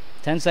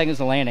 10 seconds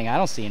to landing. I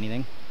don't see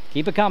anything.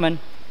 Keep it coming.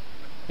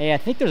 Hey, I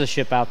think there's a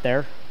ship out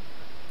there.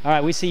 All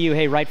right, we see you.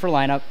 Hey, right for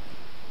lineup.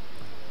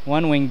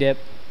 1 wing dip.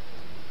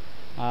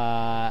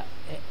 And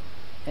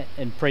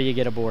pray you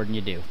get aboard, and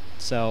you do.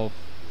 So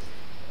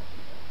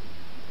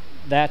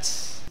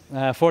that's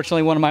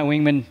fortunately one of my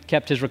wingmen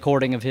kept his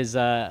recording of his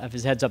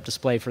heads-up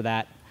display for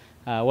that.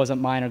 It wasn't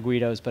mine or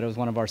Guido's, but it was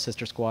one of our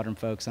sister squadron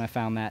folks, and I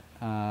found that.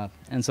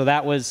 And so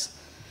that was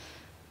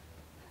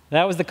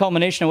the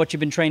culmination of what you've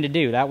been trained to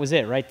do. That was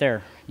it right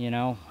there, you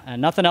know.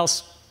 And nothing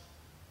else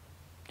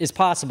is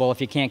possible if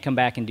you can't come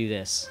back and do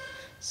this.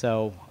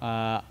 So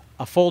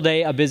a full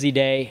day, a busy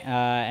day,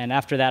 and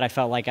after that I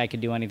felt like I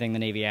could do anything the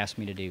Navy asked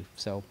me to do.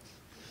 So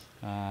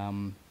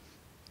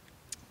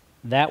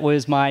that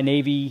was my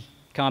Navy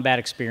combat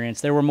experience.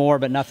 There were more,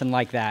 but nothing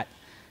like that.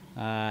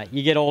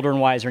 You get older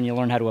and wiser and you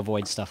learn how to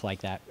avoid stuff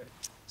like that.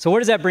 So where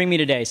does that bring me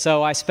today?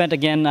 So I spent,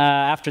 again,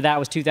 after that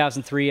was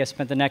 2003, I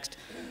spent the next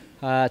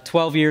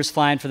 12 years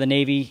flying for the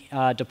Navy,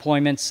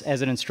 deployments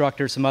as an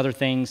instructor, some other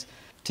things.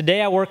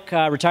 Today I work,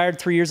 retired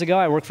 3 years ago,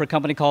 I work for a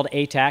company called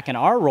ATAC, and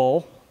our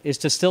role is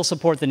to still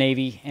support the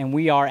Navy, and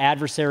we are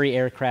adversary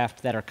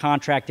aircraft that are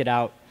contracted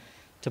out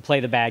to play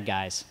the bad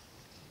guys.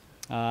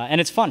 And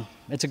it's fun.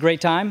 It's a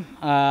great time.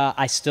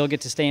 I still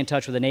get to stay in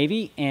touch with the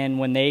Navy, and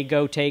when they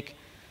go take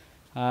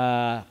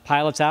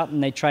pilots out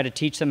and they try to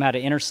teach them how to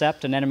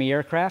intercept an enemy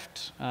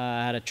aircraft,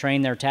 how to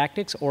train their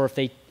tactics, or if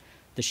the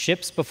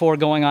ships before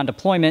going on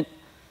deployment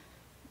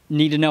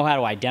need to know how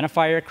to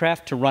identify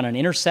aircraft, to run an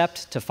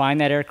intercept, to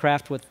find that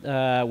aircraft with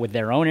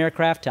their own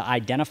aircraft, to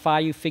identify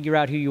you, figure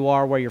out who you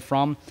are, where you're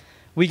from.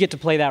 We get to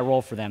play that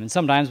role for them. And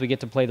sometimes we get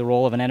to play the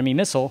role of an enemy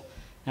missile,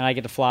 and I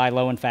get to fly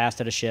low and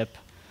fast at a ship,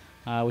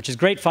 which is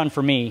great fun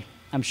for me.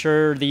 I'm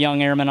sure the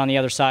young airman on the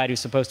other side who's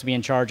supposed to be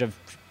in charge of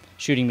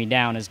shooting me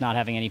down is not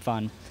having any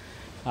fun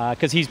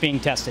because he's being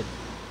tested.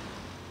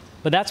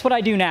 But that's what I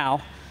do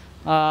now,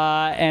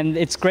 and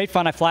it's great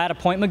fun. I fly out of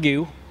Point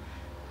Magoo.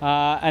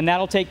 And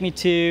that'll take me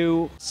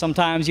to,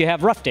 sometimes you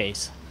have rough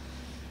days.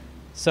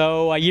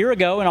 So a year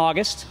ago in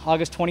August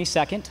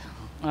 22nd,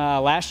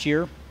 last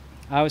year,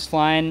 I was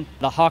flying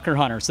the Hawker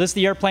Hunter. So this is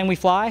the airplane we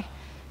fly.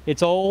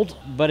 It's old,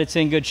 but it's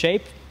in good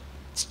shape.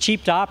 It's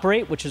cheap to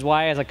operate, which is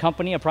why as a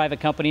company, a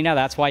private company now,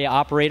 that's why you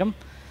operate them.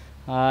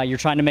 You're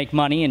trying to make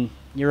money and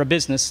you're a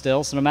business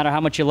still, so no matter how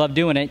much you love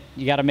doing it,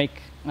 you gotta make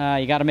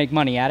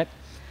money at it.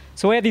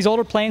 So we have these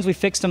older planes, we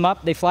fixed them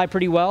up, they fly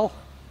pretty well,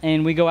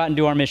 and we go out and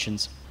do our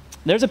missions.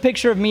 There's a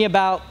picture of me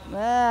about,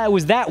 it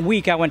was that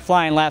week I went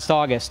flying last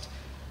August.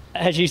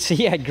 As you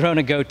see, I'd grown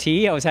a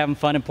goatee. I was having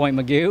fun in Point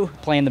Magoo,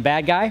 playing the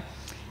bad guy.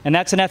 And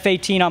that's an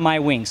F-18 on my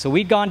wing. So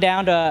we'd gone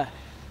down to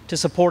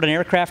support an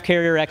aircraft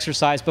carrier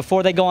exercise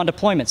before they go on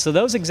deployment. So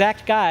those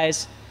exact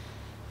guys,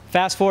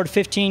 fast forward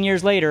 15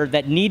 years later,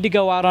 that need to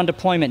go out on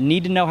deployment,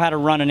 need to know how to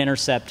run an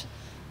intercept,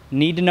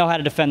 need to know how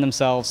to defend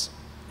themselves,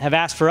 have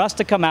asked for us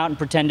to come out and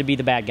pretend to be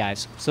the bad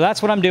guys. So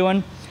that's what I'm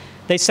doing.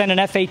 They send an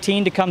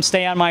F-18 to come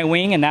stay on my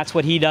wing, and that's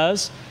what he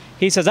does.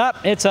 He says,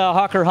 it's a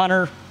Hawker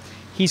Hunter.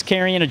 He's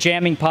carrying a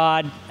jamming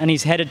pod, and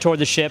he's headed toward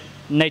the ship.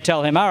 And they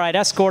tell him, all right,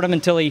 escort him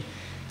until if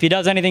he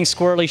does anything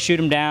squirrely, shoot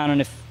him down.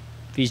 And if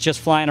he's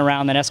just flying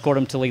around, then escort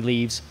him till he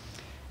leaves.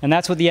 And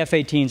that's what the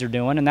F-18s are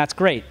doing, and that's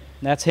great.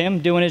 That's him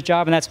doing his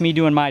job, and that's me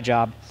doing my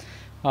job.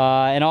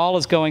 And all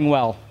is going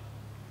well.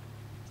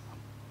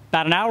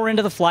 About an hour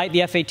into the flight,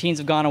 the F-18s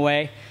have gone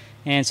away.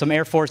 And some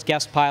Air Force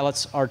guest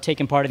pilots are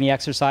taking part in the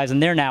exercise,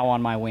 and they're now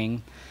on my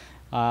wing.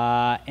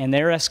 And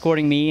they're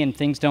escorting me, and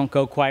things don't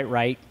go quite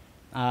right.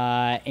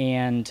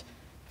 And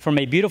from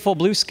a beautiful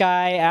blue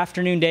sky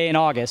afternoon day in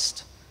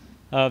August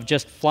of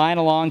just flying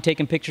along,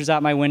 taking pictures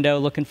out my window,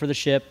 looking for the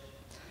ship,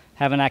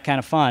 having that kind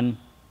of fun,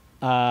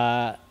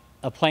 a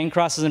plane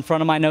crosses in front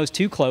of my nose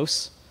too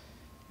close,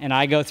 and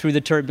I go through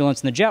the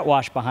turbulence and the jet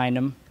wash behind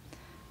them,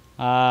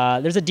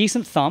 there's a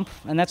decent thump,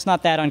 and that's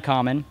not that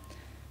uncommon.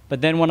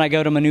 But then when I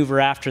go to maneuver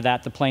after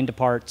that, the plane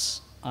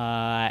departs,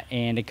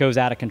 and it goes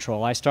out of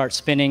control. I start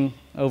spinning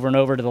over and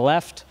over to the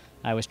left.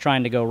 I was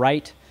trying to go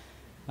right,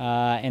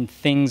 and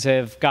things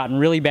have gotten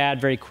really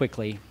bad very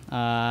quickly.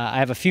 I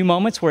have a few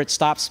moments where it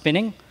stops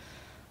spinning,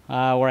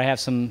 where I have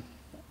some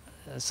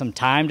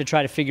time to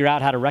try to figure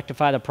out how to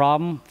rectify the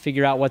problem,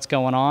 figure out what's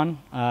going on.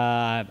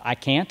 I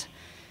can't.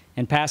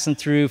 And passing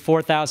through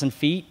 4,000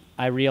 feet,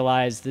 I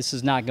realized this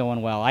is not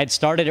going well. I'd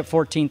started at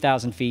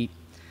 14,000 feet,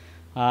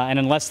 and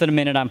in less than a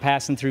minute, I'm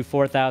passing through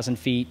 4,000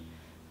 feet,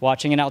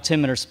 watching an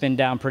altimeter spin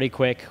down pretty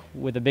quick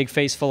with a big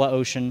face full of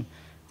ocean,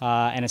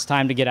 and it's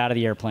time to get out of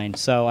the airplane.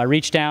 So I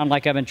reach down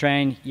like I've been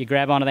trained. You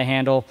grab onto the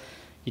handle,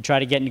 you try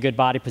to get in a good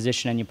body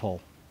position, and you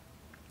pull.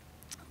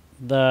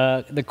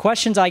 The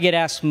questions I get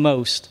asked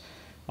most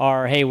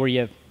are, hey, were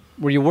you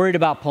worried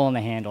about pulling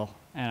the handle?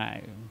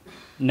 And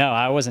no,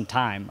 I wasn't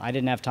time. I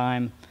didn't have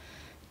time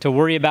to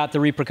worry about the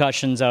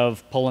repercussions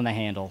of pulling the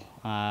handle.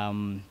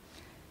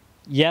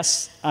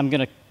 Yes, I'm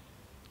going to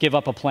give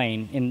up a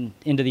plane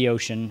into the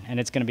ocean, and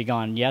it's going to be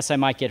gone. Yes, I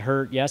might get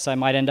hurt. Yes, I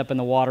might end up in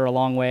the water a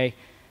long way,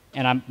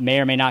 and I may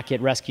or may not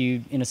get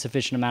rescued in a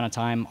sufficient amount of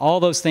time. All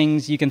those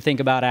things you can think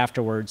about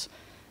afterwards.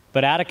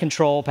 But out of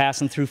control,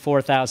 passing through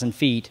 4,000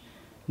 feet,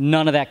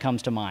 none of that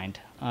comes to mind.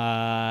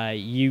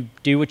 You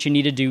do what you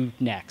need to do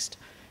next,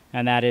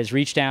 and that is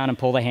reach down and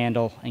pull the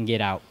handle and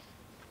get out.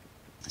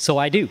 So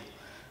I do.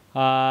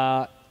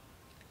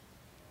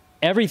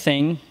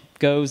 Everything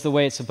goes the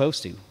way it's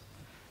supposed to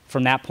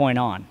from that point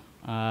on.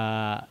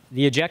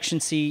 The ejection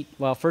seat,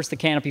 well, first the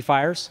canopy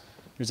fires.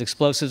 There's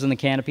explosives in the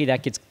canopy.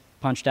 That gets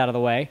punched out of the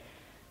way.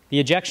 The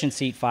ejection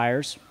seat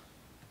fires.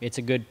 It's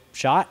a good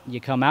shot. You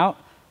come out.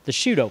 The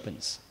chute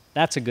opens.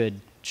 That's a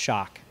good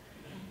shock.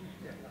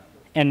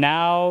 And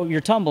now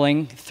you're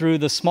tumbling through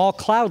the small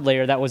cloud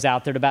layer that was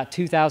out there at about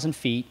 2,000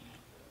 feet,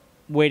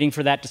 waiting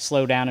for that to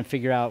slow down and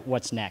figure out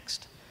what's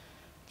next.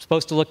 I'm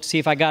supposed to look to see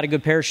if I got a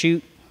good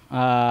parachute.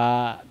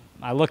 I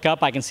look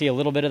up, I can see a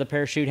little bit of the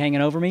parachute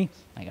hanging over me.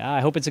 I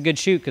hope it's a good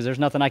chute because there's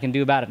nothing I can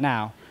do about it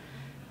now.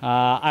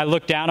 I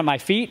look down at my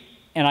feet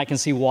and I can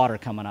see water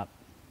coming up.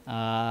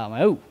 I'm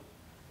like, oh,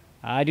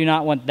 I do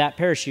not want that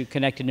parachute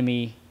connected to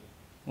me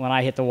when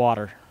I hit the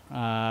water.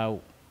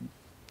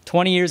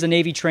 20 years of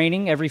Navy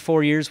training, every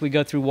 4 years we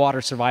go through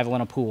water survival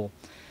in a pool.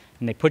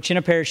 And they put you in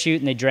a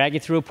parachute and they drag you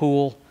through a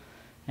pool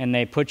and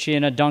they put you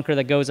in a dunker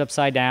that goes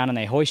upside down and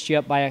they hoist you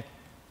up by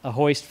a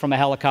hoist from a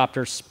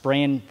helicopter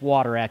spraying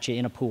water at you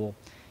in a pool.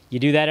 You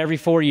do that every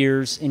 4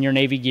 years in your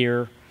Navy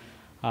gear.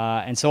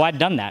 And so I'd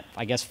done that,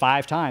 I guess,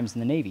 5 times in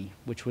the Navy,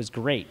 which was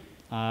great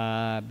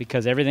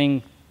because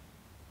everything,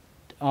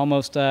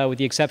 almost with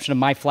the exception of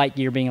my flight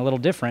gear being a little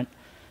different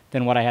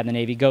than what I had in the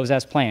Navy, goes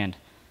as planned.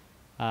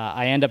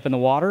 I end up in the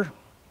water.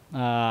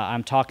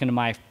 I'm talking to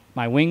my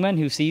wingman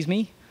who sees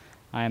me.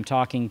 I am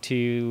talking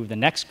to the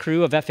next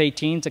crew of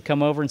F-18s that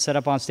come over and set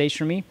up on station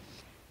for me.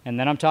 And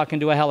then I'm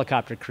talking to a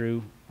helicopter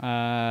crew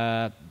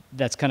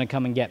that's going to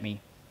come and get me.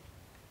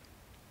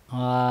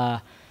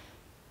 All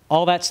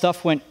that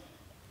stuff went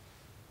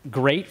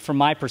great from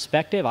my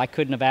perspective. I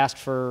couldn't have asked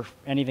for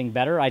anything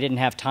better. I didn't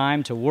have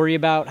time to worry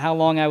about how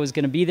long I was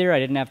going to be there. I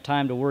didn't have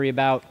time to worry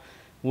about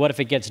what if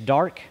it gets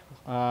dark,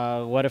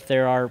 what if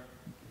there are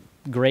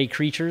gray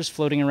creatures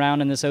floating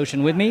around in this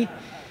ocean with me.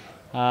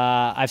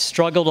 I've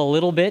struggled a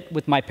little bit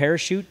with my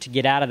parachute to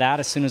get out of that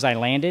as soon as I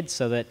landed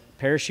so that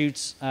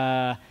parachutes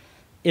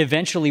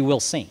eventually will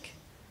sink.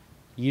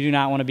 You do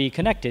not want to be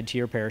connected to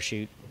your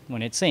parachute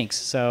when it sinks.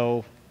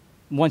 So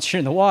once you're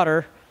in the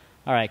water,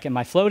 all right, am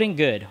I floating?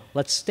 Good.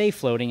 Let's stay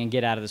floating and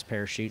get out of this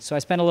parachute. So I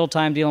spent a little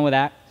time dealing with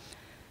that.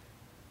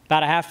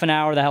 About a half an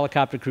hour, the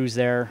helicopter crew's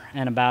there,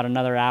 and about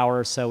another hour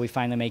or so, we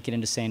finally make it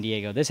into San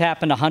Diego. This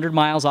happened 100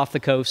 miles off the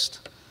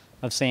coast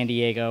of San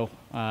Diego,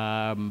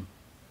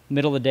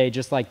 middle of the day,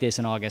 just like this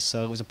in August,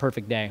 so it was a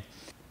perfect day.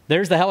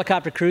 There's the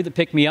helicopter crew that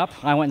picked me up.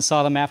 I went and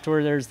saw them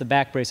afterward. There's the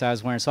back brace I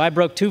was wearing. So I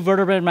broke 2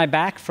 vertebrae in my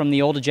back from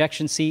the old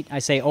ejection seat. I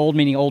say old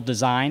meaning old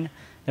design.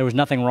 There was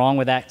nothing wrong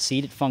with that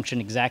seat. It functioned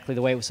exactly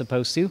the way it was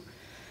supposed to.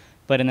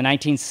 But in the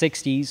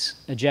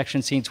 1960s,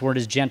 ejection seats weren't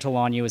as gentle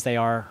on you as they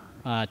are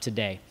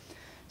today.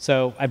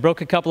 So I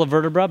broke a couple of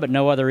vertebrae, but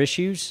no other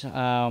issues.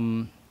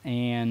 And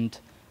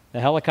the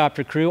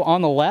helicopter crew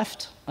on the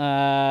left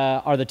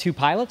are the 2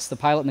 pilots, the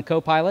pilot and the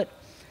co-pilot.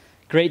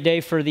 Great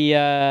day for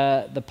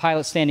the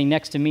pilot standing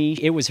next to me.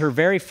 It was her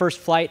very first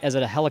flight as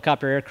a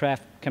helicopter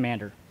aircraft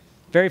commander.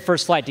 Very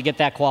first flight to get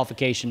that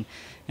qualification.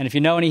 And if you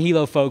know any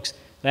helo folks,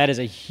 that is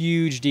a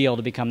huge deal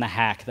to become the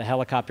HAC, the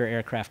helicopter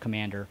aircraft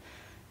commander.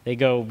 They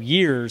go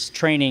years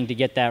training to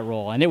get that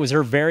role. And it was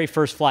her very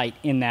first flight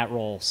in that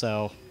role.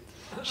 So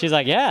she's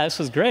like, yeah, this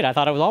was great. I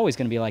thought it was always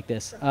going to be like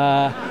this.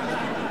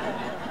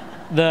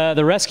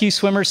 The rescue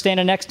swimmer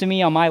standing next to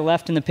me on my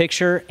left in the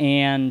picture,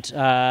 and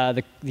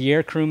the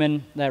air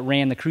crewman that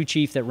ran, the crew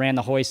chief that ran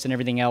the hoist and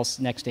everything else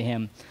next to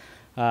him,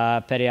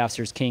 Petty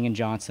Officers King and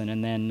Johnson,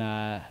 and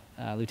then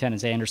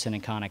Lieutenants Anderson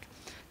and Connick.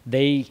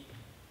 They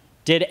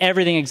Did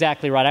everything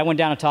exactly right. I went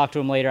down and talked to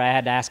him later. I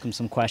had to ask him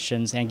some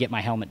questions and get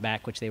my helmet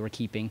back, which they were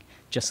keeping,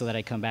 just so that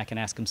I'd come back and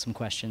ask him some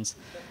questions.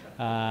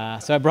 So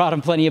I brought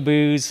him plenty of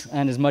booze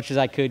and as much as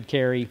I could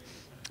carry.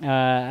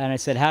 And I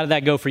said, how did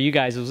that go for you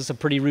guys? Was this a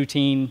pretty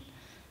routine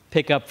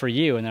pickup for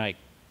you? And they're like,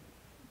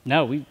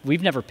 no,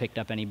 we've never picked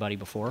up anybody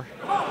before.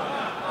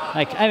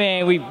 Like, I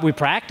mean, we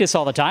practice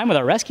all the time with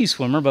our rescue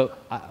swimmer, but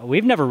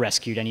we've never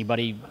rescued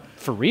anybody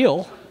for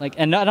real. Like,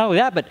 and not only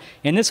that, but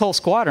in this whole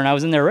squadron, I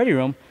was in their ready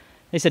room,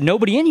 they said,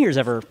 nobody in here has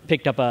ever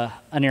picked up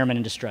an airman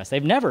in distress.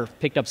 They've never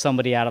picked up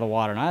somebody out of the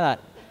water. And I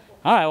thought,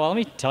 all right, well, let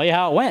me tell you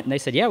how it went. And they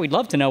said, yeah, we'd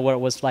love to know what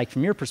it was like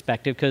from your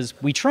perspective, because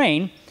we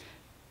train,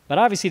 but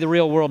obviously the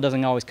real world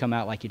doesn't always come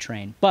out like you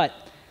train. But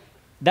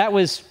that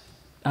was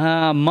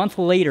a month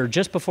later,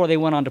 just before they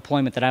went on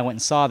deployment, that I went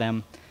and saw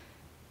them.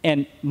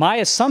 And my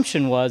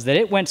assumption was that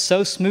it went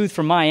so smooth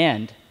from my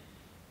end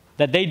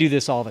that they do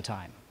this all the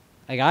time.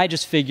 Like, I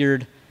just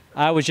figured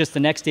I was just the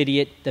next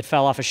idiot that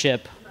fell off a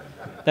ship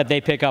that they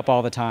pick up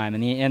all the time.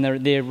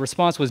 And the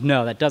response was,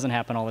 no, that doesn't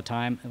happen all the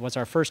time. It was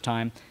our first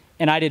time,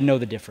 and I didn't know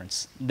the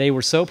difference. They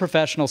were so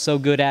professional, so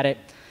good at it,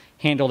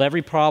 handled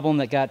every problem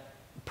that got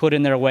put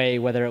in their way,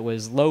 whether it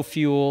was low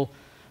fuel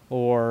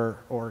or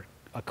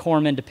a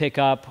corpsman to pick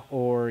up,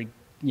 or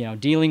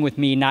dealing with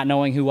me not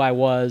knowing who I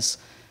was.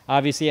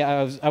 Obviously,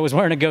 I was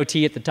wearing a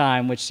goatee at the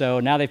time, so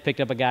now they've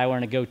picked up a guy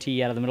wearing a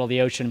goatee out of the middle of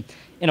the ocean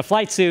in a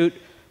flight suit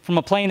from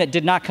a plane that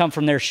did not come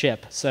from their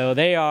ship. So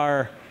they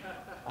are,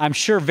 I'm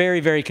sure, very,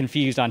 very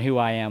confused on who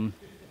I am.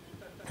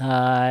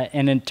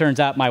 And it turns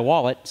out my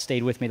wallet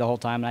stayed with me the whole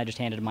time, and I just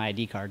handed them my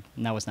ID card,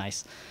 and that was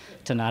nice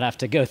to not have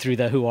to go through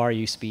the "Who are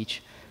you?"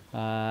 speech.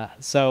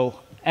 So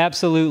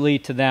absolutely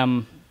to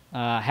them,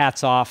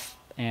 hats off.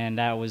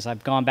 And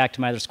I've gone back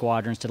to my other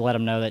squadrons to let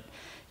them know that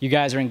you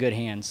guys are in good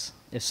hands.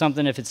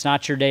 If it's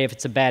not your day, if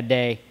it's a bad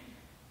day,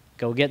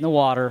 go get in the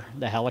water.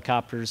 The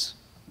helicopters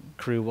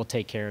crew will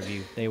take care of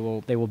you. They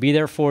will be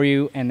there for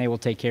you, and they will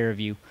take care of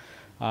you.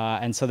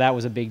 And so that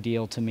was a big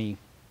deal to me.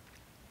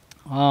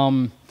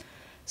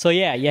 So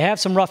yeah, you have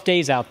some rough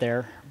days out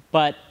there,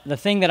 but the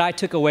thing that I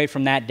took away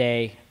from that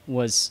day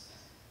was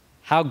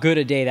how good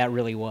a day that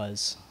really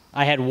was.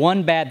 I had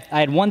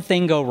one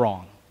thing go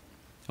wrong.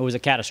 It was a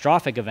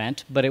catastrophic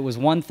event, but it was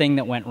one thing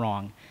that went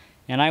wrong.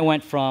 And I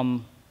went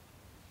from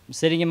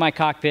sitting in my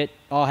cockpit,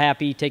 all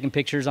happy, taking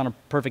pictures on a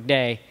perfect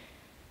day,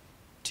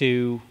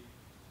 to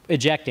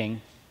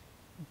ejecting,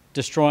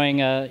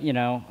 destroying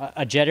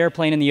a jet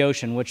airplane in the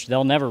ocean, which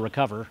they'll never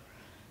recover,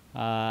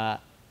 and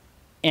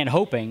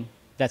hoping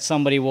that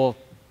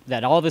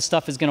that all this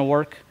stuff is going to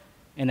work,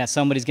 and that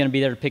somebody's going to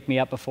be there to pick me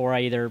up before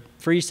I either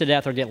freeze to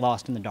death or get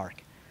lost in the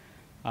dark.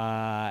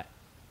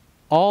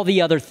 All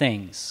the other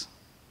things,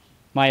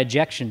 my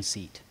ejection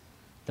seat,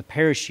 the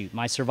parachute,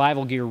 my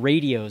survival gear,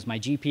 radios, my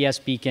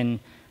GPS beacon,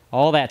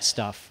 all that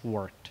stuff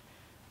worked.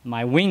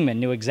 My wingman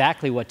knew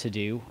exactly what to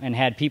do and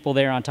had people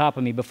there on top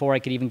of me before I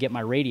could even get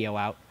my radio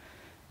out.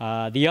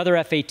 The other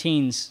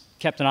F-18s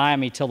kept an eye on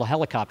me till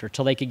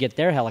they could get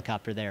their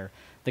helicopter there.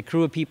 The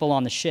crew of people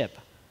on the ship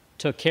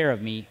took care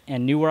of me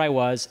and knew where I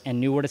was and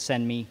knew where to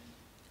send me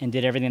and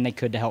did everything they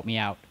could to help me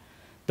out.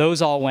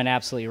 Those all went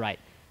absolutely right.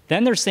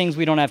 Then there's things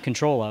we don't have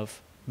control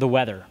of, the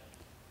weather.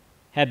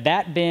 Had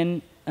that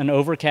been an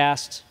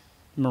overcast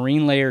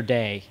marine layer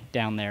day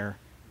down there,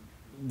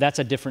 that's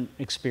a different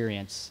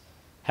experience.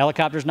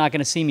 Helicopter's not going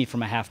to see me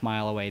from a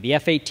half-mile away. The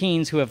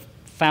F-18s who have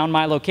found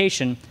my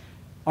location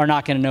are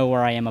not going to know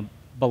where I am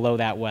below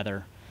that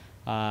weather.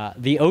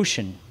 The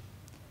ocean,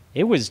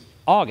 it was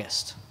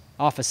August,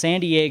 off of San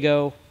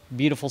Diego,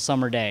 beautiful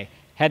summer day.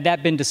 Had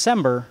that been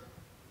December,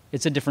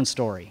 it's a different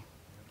story.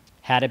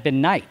 Had it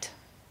been night,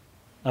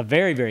 a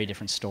very, very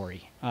different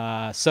story.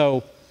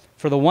 So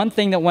for the one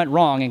thing that went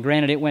wrong, and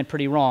granted it went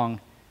pretty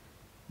wrong,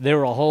 there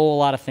were a whole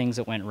lot of things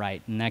that went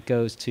right. And that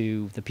goes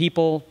to the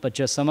people, but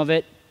just some of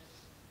it,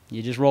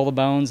 you just roll the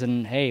bones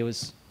and, hey, it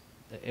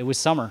was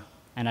summer,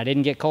 and I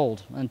didn't get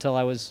cold until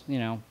I was,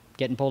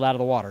 getting pulled out of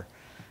the water.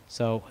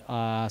 So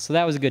so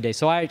that was a good day.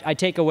 So I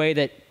take away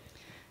that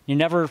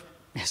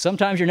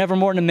sometimes you're never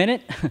more than a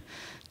minute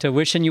to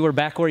wishing you were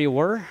back where you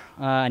were,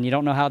 and you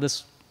don't know how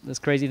this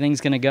crazy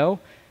thing's going to go.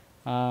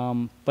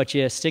 But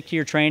you stick to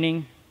your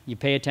training, you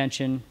pay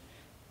attention,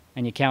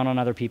 and you count on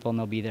other people, and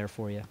they'll be there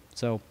for you.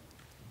 So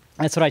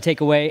that's what I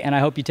take away, and I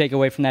hope you take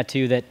away from that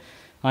too, that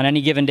on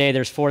any given day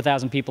there's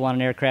 4,000 people on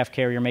an aircraft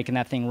carrier making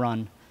that thing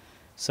run,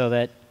 so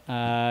that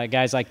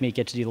guys like me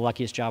get to do the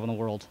luckiest job in the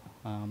world.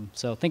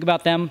 So think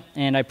about them,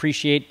 and I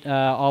appreciate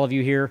all of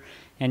you here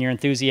and your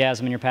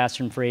enthusiasm and your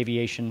passion for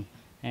aviation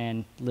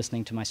and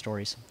listening to my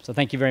stories. So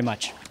thank you very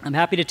much. I'm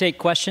happy to take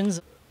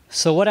questions.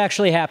 So what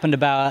actually happened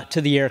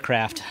to the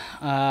aircraft?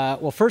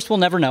 Well, first, we'll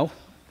never know.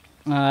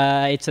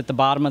 It's at the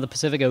bottom of the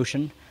Pacific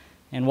Ocean,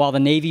 and while the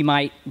Navy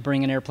might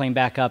bring an airplane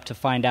back up to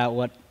find out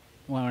what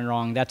went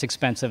wrong, that's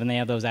expensive, and they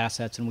have those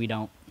assets, and we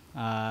don't.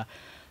 I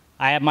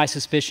have my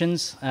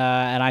suspicions,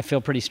 and I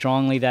feel pretty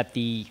strongly that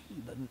the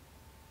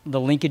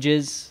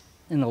linkages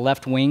in the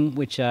left wing,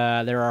 which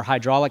there are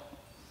hydraulic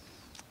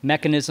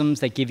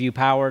mechanisms that give you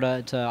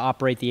power to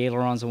operate the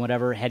ailerons and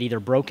whatever had either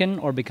broken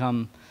or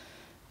become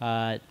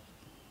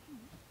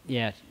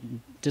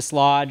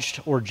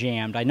dislodged or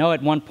jammed. I know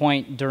at one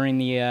point during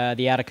the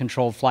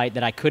out-of-control flight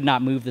that I could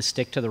not move the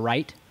stick to the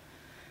right.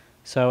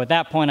 So at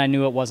that point I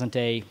knew it wasn't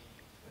I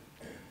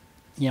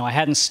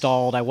hadn't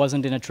stalled, I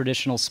wasn't in a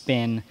traditional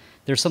spin.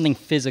 There's something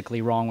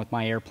physically wrong with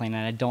my airplane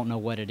and I don't know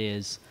what it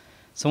is.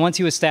 So once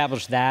you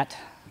establish that,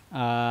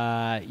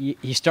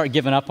 you start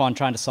giving up on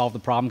trying to solve the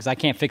problem because I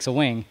can't fix a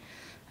wing.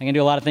 I can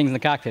do a lot of things in the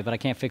cockpit, but I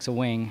can't fix a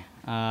wing.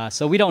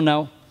 So we don't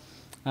know.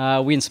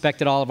 We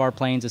inspected all of our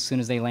planes as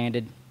soon as they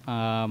landed.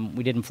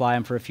 We didn't fly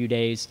them for a few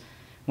days.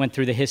 Went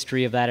through the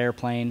history of that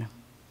airplane.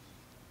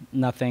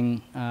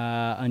 Nothing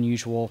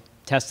unusual.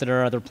 Tested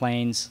our other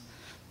planes.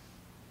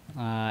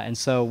 And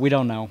so we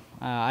don't know.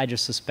 I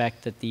just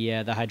suspect that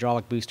the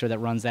hydraulic booster that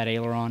runs that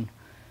aileron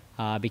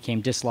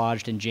became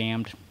dislodged and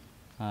jammed.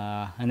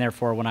 And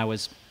therefore, when I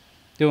was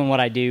doing what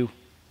I do,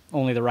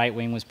 only the right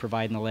wing was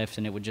providing the lift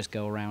and it would just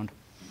go around.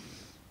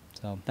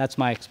 So that's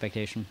my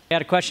expectation. I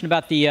had a question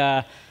about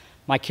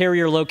my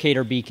carrier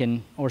locator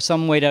beacon, or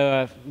some way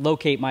to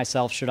locate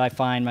myself should I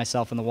find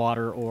myself in the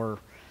water, or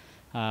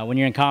when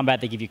you're in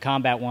combat, they give you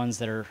combat ones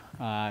that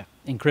are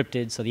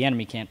encrypted so the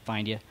enemy can't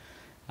find you.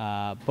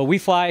 But we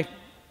fly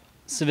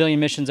civilian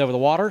missions over the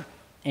water,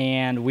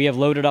 and we have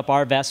loaded up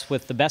our vests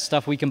with the best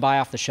stuff we can buy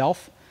off the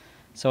shelf.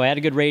 So I had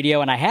a good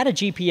radio, and I had a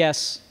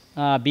GPS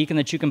beacon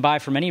that you can buy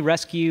from any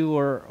rescue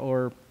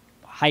or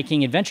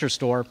hiking adventure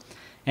store,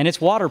 and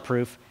it's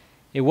waterproof.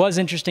 It was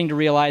interesting to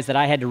realize that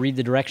I had to read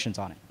the directions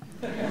on it.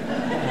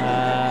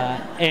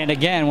 And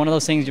again, one of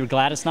those things you're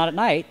glad it's not at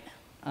night,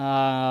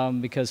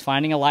 because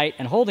finding a light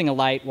and holding a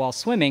light while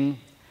swimming,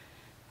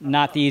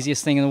 not the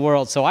easiest thing in the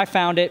world. So I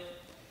found it,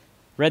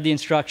 read the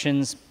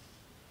instructions,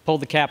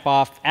 pulled the cap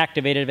off,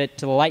 activated it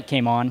till the light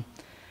came on.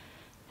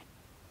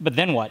 But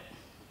then what?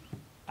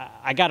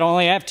 I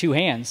only have two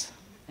hands,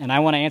 and I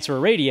want to answer a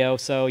radio,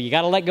 so you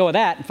got to let go of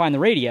that and find the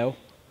radio.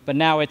 But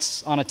now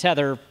it's on a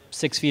tether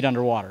 6 feet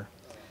underwater.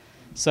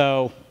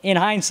 So in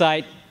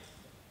hindsight,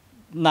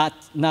 not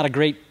a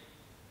great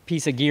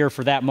piece of gear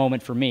for that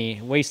moment for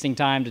me, wasting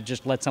time to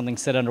just let something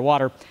sit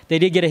underwater. They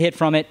did get a hit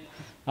from it.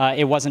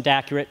 It wasn't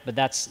accurate, but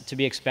that's to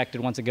be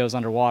expected once it goes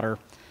underwater.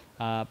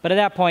 But at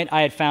that point,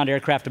 I had found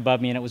aircraft above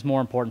me, and it was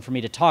more important for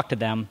me to talk to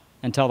them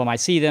and tell them I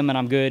see them and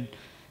I'm good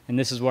and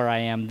this is where I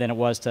am than it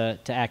was to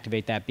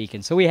activate that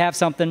beacon. So we have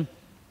something,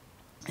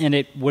 and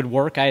it would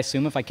work, I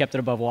assume, if I kept it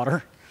above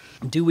water.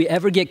 Do we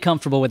ever get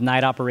comfortable with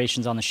night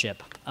operations on the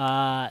ship?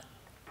 Not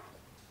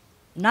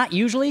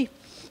usually.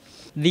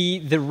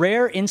 The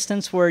rare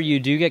instance where you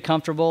do get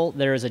comfortable,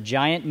 there is a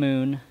giant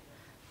moon,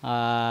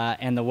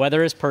 and the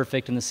weather is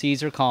perfect, and the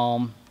seas are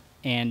calm,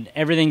 and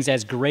everything's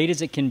as great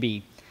as it can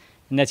be,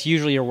 and that's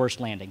usually your worst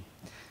landing.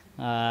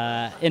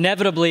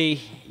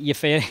 Inevitably, you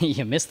fail,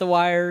 you miss the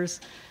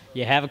wires,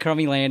 you have a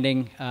crummy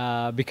landing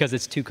because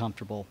it's too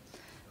comfortable.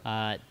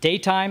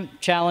 Daytime,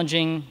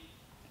 challenging,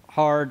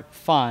 hard,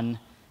 fun.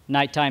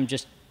 Nighttime,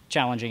 just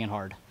challenging and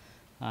hard.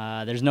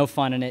 There's no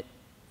fun in it,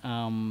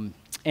 and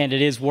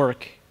it is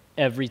work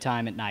every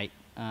time at night.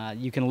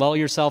 You can lull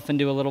yourself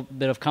into a little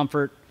bit of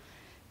comfort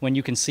when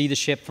you can see the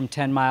ship from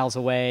 10 miles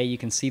away. You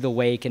can see the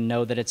wake and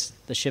know that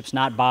the ship's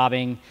not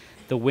bobbing.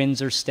 The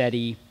winds are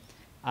steady.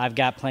 I've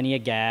got plenty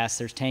of gas.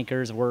 There's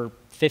tankers. We're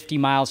 50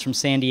 miles from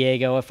San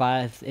Diego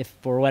if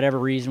for whatever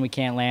reason we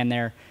can't land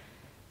there.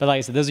 But like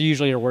I said, those are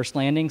usually your worst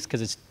landings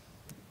because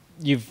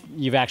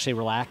you've actually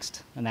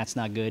relaxed, and that's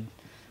not good.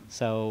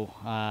 So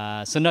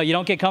no, you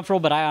don't get comfortable,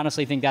 but I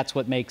honestly think that's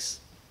what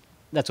makes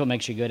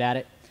you good at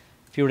it.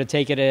 If you were to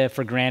take it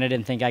for granted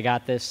and think I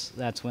got this,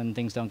 that's when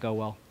things don't go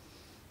well.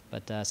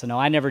 But so no,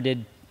 I never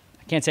did.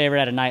 I can't say I ever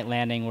had a night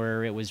landing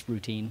where it was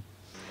routine.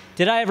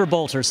 Did I ever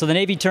bolter? So the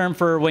Navy term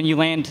for when you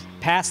land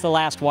past the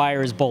last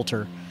wire is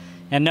bolter.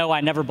 And no,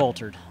 I never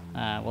boltered.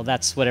 Well,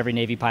 that's what every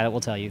Navy pilot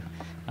will tell you.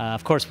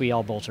 Of course, we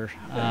all bolter,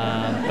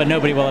 but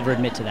nobody will ever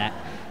admit to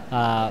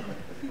that.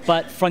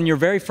 But from your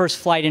very first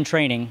flight in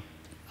training,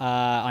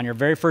 on your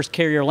very first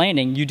carrier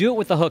landing, you do it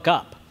with the hook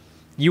up.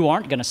 You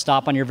aren't going to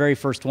stop on your very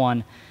first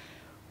one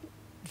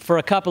for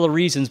a couple of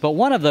reasons, but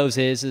one of those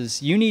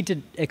is you need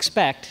to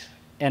expect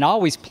and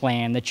always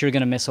plan that you're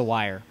going to miss a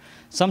wire.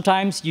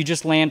 Sometimes you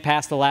just land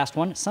past the last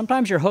one.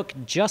 Sometimes your hook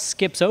just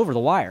skips over the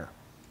wire.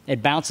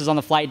 It bounces on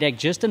the flight deck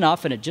just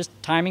enough, and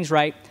timing's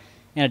right,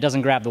 and it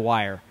doesn't grab the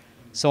wire.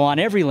 So on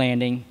every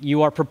landing,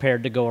 you are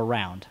prepared to go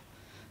around.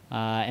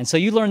 And so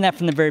you learn that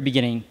from the very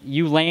beginning.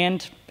 You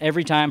land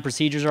every time,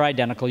 procedures are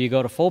identical. You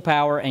go to full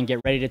power and get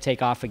ready to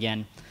take off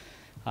again.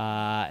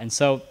 And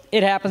so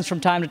it happens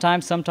from time to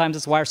time. Sometimes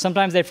it's wire.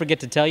 Sometimes they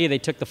forget to tell you they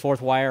took the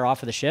fourth wire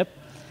off of the ship.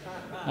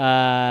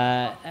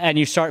 And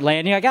you start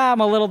landing, you're like,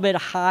 I'm a little bit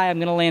high. I'm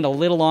going to land a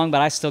little long,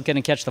 but I still going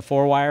to catch the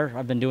 4-wire.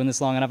 I've been doing this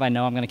long enough. I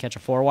know I'm going to catch a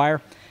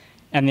 4-wire.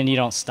 And then you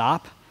don't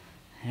stop.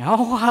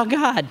 Oh,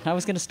 God, I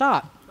was going to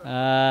stop.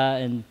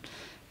 And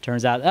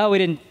turns out, we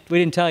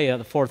didn't tell you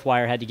the 4th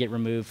wire had to get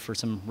removed for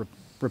some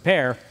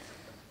repair.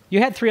 You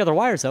had 3 other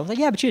wires, though. I was like,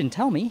 yeah, but you didn't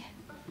tell me.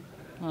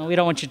 Well, we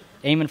don't want you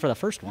aiming for the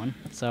first one.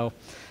 So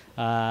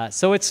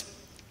it's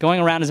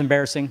going around is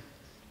embarrassing,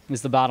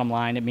 is the bottom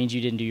line. It means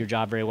you didn't do your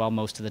job very well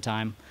most of the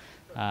time.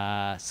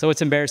 So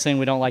it's embarrassing.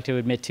 We don't like to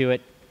admit to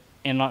it.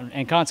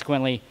 And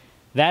consequently,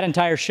 that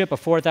entire ship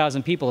of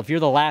 4,000 people, if you're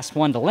the last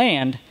one to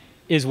land,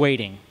 is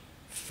waiting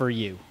for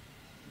you.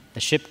 The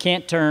ship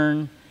can't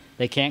turn.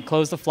 They can't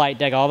close the flight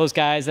deck. All those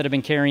guys that have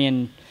been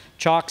carrying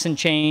chalks and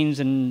chains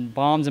and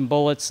bombs and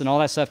bullets and all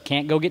that stuff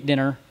can't go get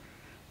dinner.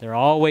 They're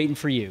all waiting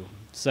for you.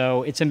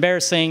 So it's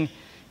embarrassing.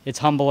 It's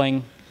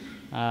humbling.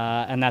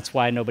 And that's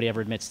why nobody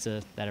ever admits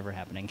to that ever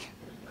happening.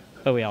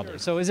 But we all do.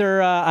 So is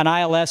there an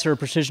ILS or a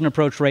precision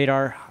approach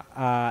radar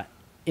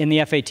in the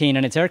F-18?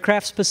 And it's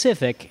aircraft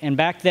specific. And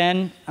back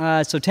then,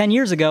 so 10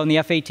 years ago in the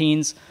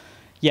F-18s,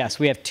 yes,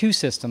 we have two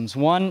systems.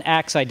 One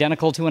acts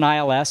identical to an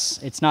ILS.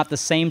 It's not the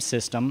same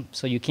system,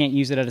 so you can't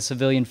use it at a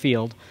civilian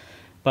field.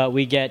 But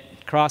we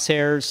get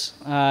crosshairs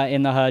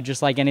in the HUD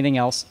just like anything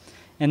else.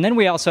 And then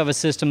we also have a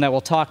system that will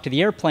talk to the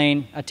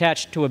airplane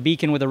attached to a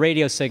beacon with a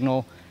radio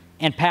signal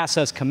and pass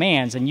us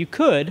commands. And you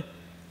could,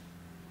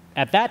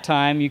 at that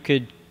time, you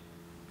could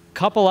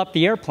couple up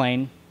the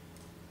airplane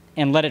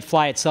and let it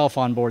fly itself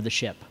on board the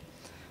ship.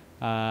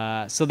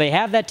 So they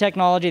have that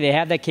technology, they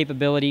have that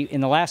capability. In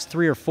the last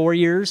 3 or 4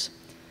 years,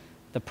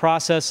 the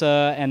process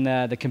and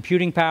the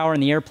computing power in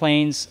the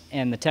airplanes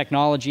and the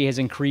technology has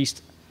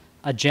increased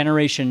a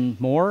generation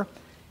more,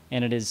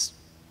 and it is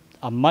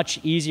a much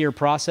easier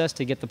process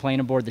to get the plane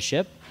aboard the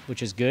ship,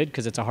 which is good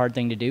because it's a hard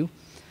thing to do.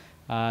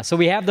 So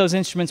we have those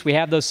instruments, we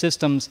have those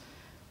systems.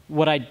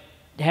 What I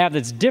have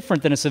that's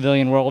different than a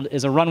civilian world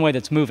is a runway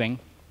that's moving.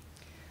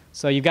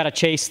 So you've got to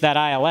chase that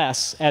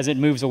ILS as it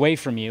moves away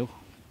from you,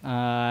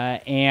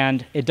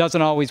 and it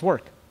doesn't always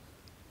work.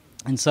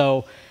 And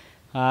so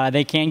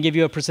they can give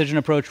you a precision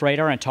approach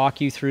radar and talk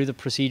you through the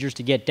procedures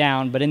to get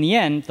down, but in the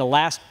end, the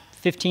last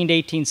 15 to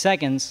 18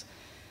 seconds,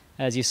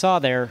 as you saw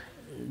there,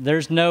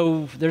 there's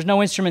no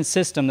instrument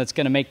system that's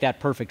going to make that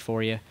perfect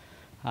for you.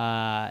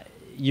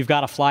 You've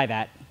got to fly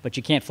that, but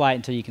you can't fly it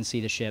until you can see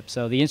the ship.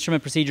 So the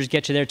instrument procedures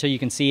get you there till you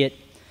can see it,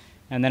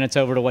 and then it's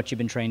over to what you've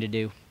been trained to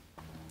do.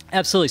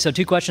 Absolutely. So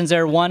 2 questions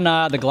there. One,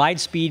 the glide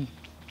speed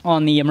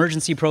on the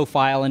emergency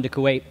profile into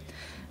Kuwait.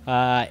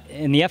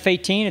 In the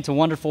F-18, it's a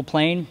wonderful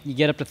plane. You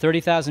get up to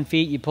 30,000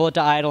 feet, you pull it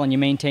to idle, and you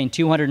maintain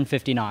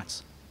 250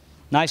 knots.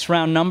 Nice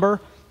round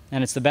number,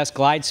 and it's the best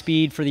glide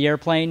speed for the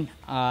airplane,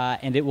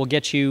 and it will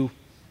get you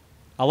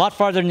a lot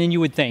farther than you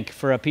would think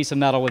for a piece of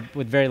metal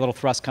with very little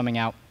thrust coming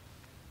out.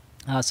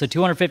 So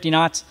 250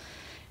 knots,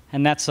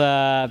 and that's,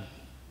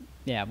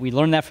 yeah, we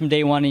learned that from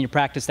day one, and you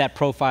practice that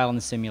profile in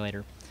the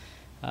simulator.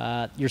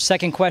 Your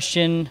second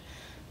question,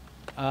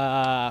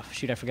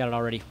 shoot, I forgot it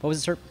already. What was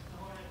it, sir?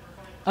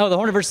 Oh, the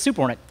Hornet versus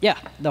Super Hornet. Yeah,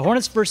 the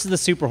Hornets versus the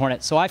Super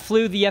Hornet. So I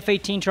flew the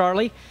F-18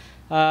 Charlie,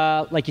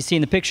 like you see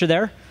in the picture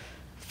there,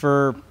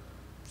 for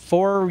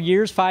 4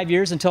 years, 5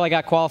 years, until I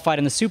got qualified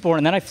in the Super Hornet.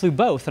 And then I flew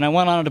both, and I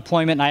went on a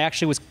deployment, and I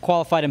actually was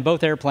qualified in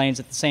both airplanes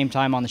at the same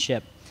time on the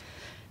ship.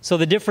 So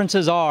the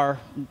differences are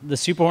the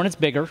Super Hornet's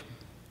bigger,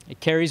 it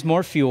carries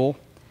more fuel,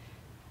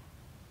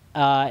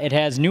 it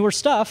has newer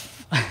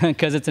stuff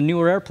because it's a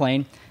newer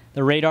airplane,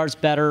 the radar's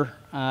better,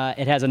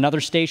 it has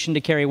another station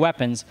to carry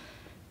weapons.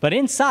 But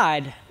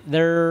inside,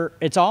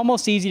 it's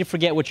almost easy to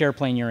forget which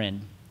airplane you're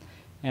in.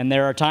 And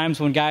there are times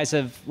when guys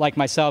have, like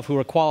myself, who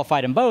are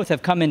qualified in both,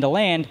 have come into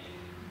land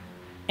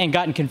and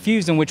gotten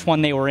confused in which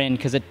one they were in,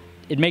 because it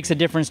makes a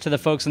difference to the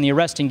folks in the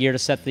arresting gear to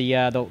set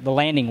the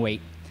landing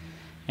weight.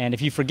 And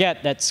if you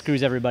forget, that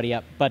screws everybody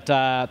up. But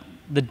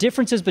the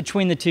differences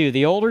between the two,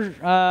 the older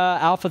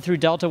Alpha through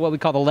Delta, what we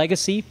call the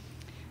Legacy,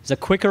 is a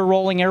quicker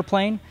rolling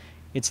airplane.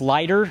 It's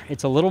lighter,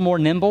 it's a little more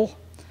nimble.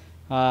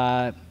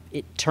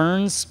 It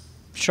turns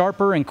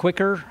sharper and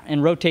quicker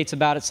and rotates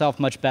about itself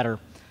much better.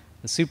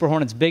 The Super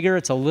Hornet's bigger,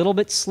 it's a little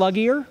bit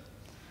sluggier,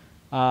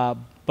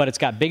 but it's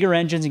got bigger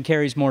engines and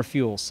carries more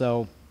fuel.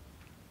 So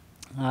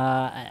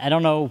I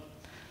don't know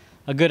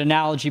a good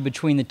analogy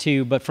between the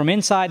two, but from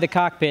inside the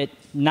cockpit,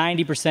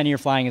 90% of your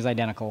flying is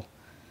identical.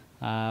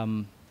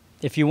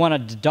 If you want a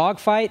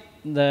dogfight,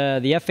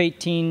 the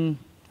F-18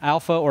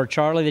 Alpha or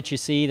Charlie that you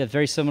see, that's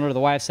very similar to the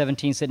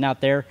YF-17 sitting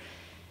out there,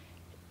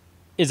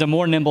 is a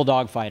more nimble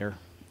dogfighter.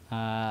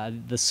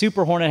 The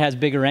Super Hornet has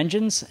bigger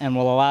engines and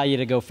will allow you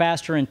to go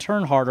faster and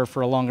turn harder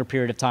for a longer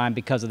period of time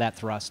because of that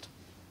thrust.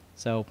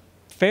 So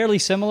fairly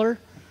similar,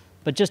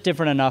 but just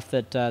different enough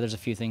that there's a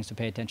few things to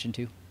pay attention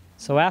to.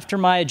 So after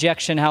my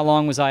ejection, how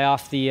long was I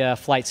off the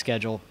flight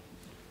schedule?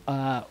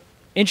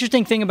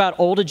 Interesting thing about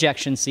old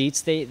ejection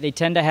seats, they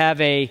tend to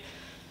have an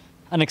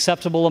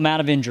acceptable amount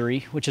of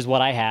injury, which is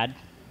what I had.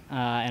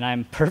 And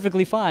I'm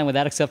perfectly fine with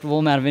that acceptable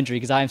amount of injury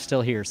because I'm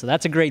still here. So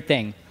that's a great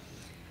thing.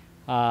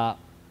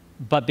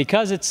 But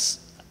because it's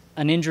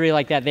an injury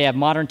like that, they have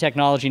modern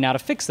technology now to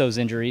fix those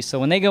injuries. So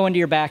when they go into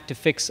your back to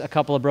fix a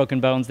couple of broken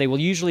bones, they will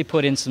usually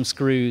put in some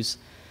screws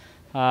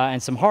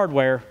and some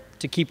hardware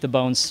to keep the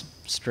bones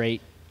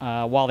straight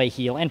while they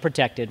heal and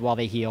protected while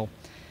they heal.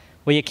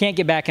 Well, you can't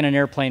get back in an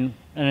airplane,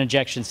 an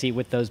ejection seat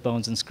with those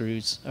bones and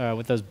screws,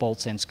 with those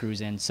bolts and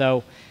screws in.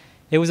 So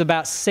It was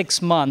about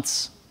 6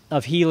 months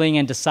of healing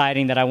and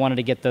deciding that I wanted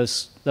to get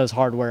those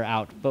hardware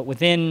out. But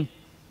that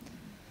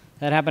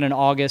happened in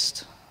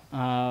August.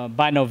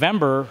 By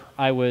November,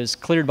 I was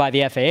cleared by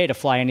the FAA to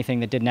fly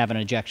anything that didn't have an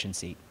ejection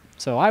seat.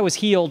 So I was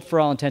healed for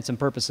all intents and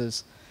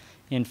purposes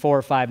in 4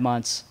 or 5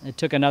 months. It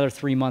took another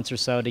 3 months or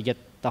so to get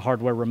the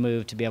hardware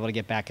removed to be able to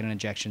get back in an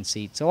ejection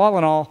seat. So all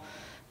in all,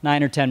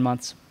 9 or 10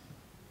 months.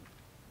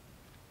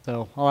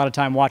 So a lot of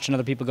time watching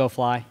other people go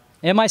fly.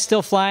 Am I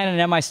still flying and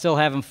am I still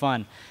having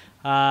fun?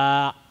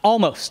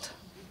 Almost.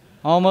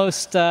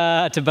 Almost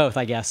to both,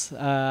 I guess.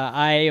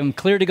 I am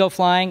clear to go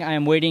flying. I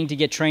am waiting to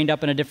get trained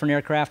up in a different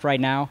aircraft right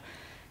now.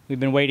 We've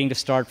been waiting to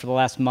start for the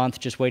last month,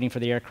 just waiting for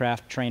the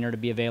aircraft trainer to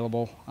be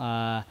available.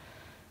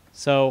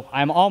 So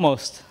I'm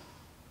almost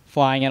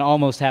flying and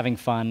almost having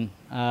fun.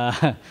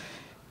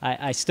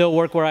 I still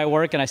work where I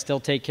work, and I still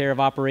take care of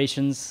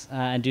operations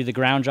and do the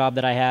ground job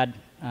that I had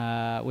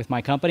with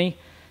my company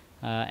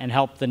and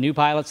help the new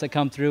pilots that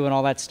come through and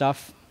all that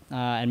stuff.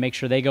 And make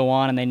sure they go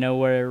on and they know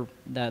where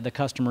the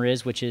customer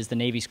is, which is the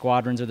Navy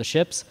squadrons or the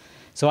ships.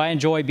 So I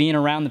enjoy being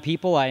around the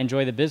people. I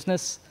enjoy the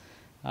business.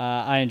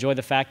 I enjoy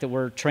the fact that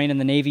we're training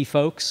the Navy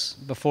folks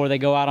before they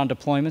go out on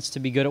deployments to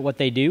be good at what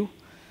they do.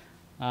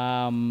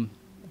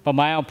 But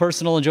my own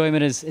personal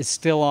enjoyment is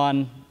still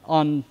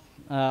on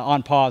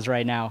pause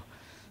right now,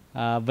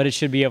 but it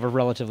should be over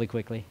relatively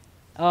quickly.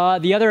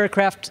 The other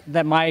aircraft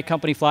that my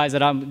company flies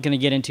that I'm going to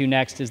get into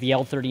next is the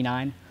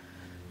L-39.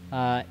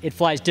 It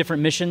flies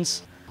different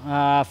missions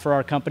for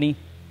our company.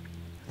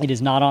 It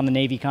is not on the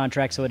Navy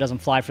contract, so it doesn't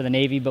fly for the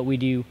Navy, but we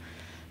do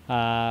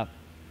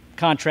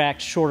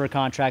shorter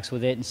contracts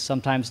with it, and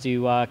sometimes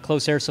do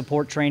close air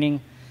support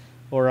training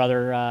or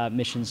other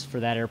missions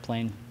for that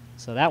airplane.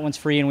 So that one's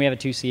free, and we have a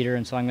 2-seater,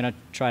 and so I'm going to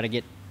try to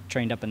get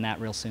trained up in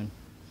that real soon.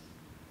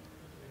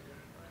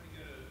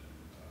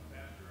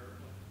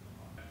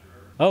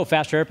 Oh,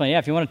 faster airplane. Yeah,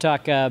 if you want to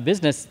talk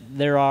business,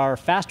 there are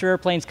faster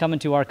airplanes coming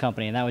to our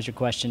company, and that was your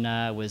question,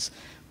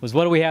 was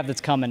what do we have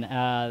that's coming?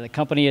 The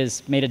company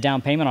has made a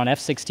down payment on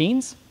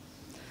F-16s.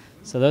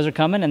 So those are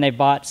coming, and they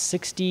bought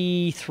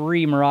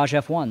 63 Mirage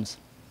F-1s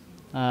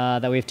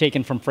that we've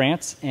taken from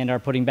France and are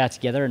putting back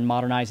together and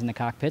modernizing the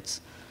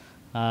cockpits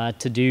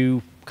to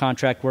do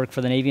contract work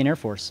for the Navy and Air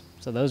Force.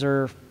 So those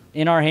are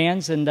in our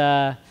hands and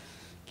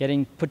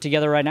getting put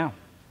together right now.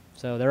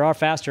 So there are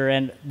faster.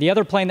 And the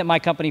other plane that my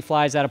company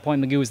flies out of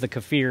Point Mugu is the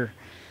Kafir.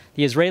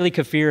 The Israeli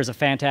Kafir is a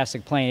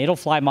fantastic plane. It'll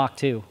fly Mach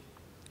 2.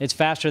 It's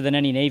faster than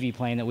any Navy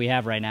plane that we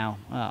have right now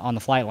on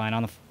the flight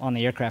line, on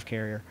the aircraft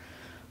carrier.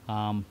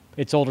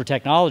 It's older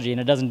technology,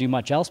 and it doesn't do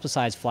much else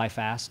besides fly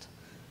fast.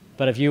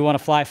 But if you want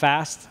to fly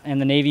fast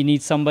and the Navy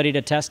needs somebody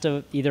to test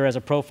either as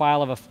a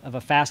profile of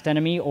a fast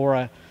enemy or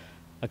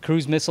a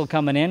cruise missile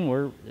coming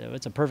in,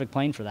 it's a perfect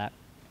plane for that.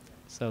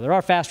 So there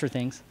are faster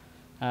things.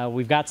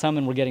 We've got some,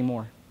 and we're getting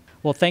more.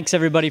 Well, thanks,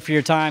 everybody, for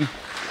your time.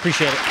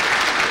 Appreciate it.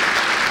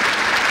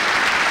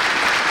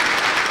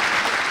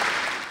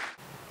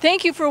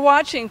 Thank you for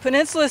watching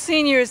Peninsula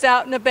Seniors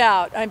Out and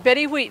About. I'm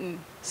Betty Wheaton.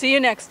 See you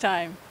next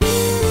time.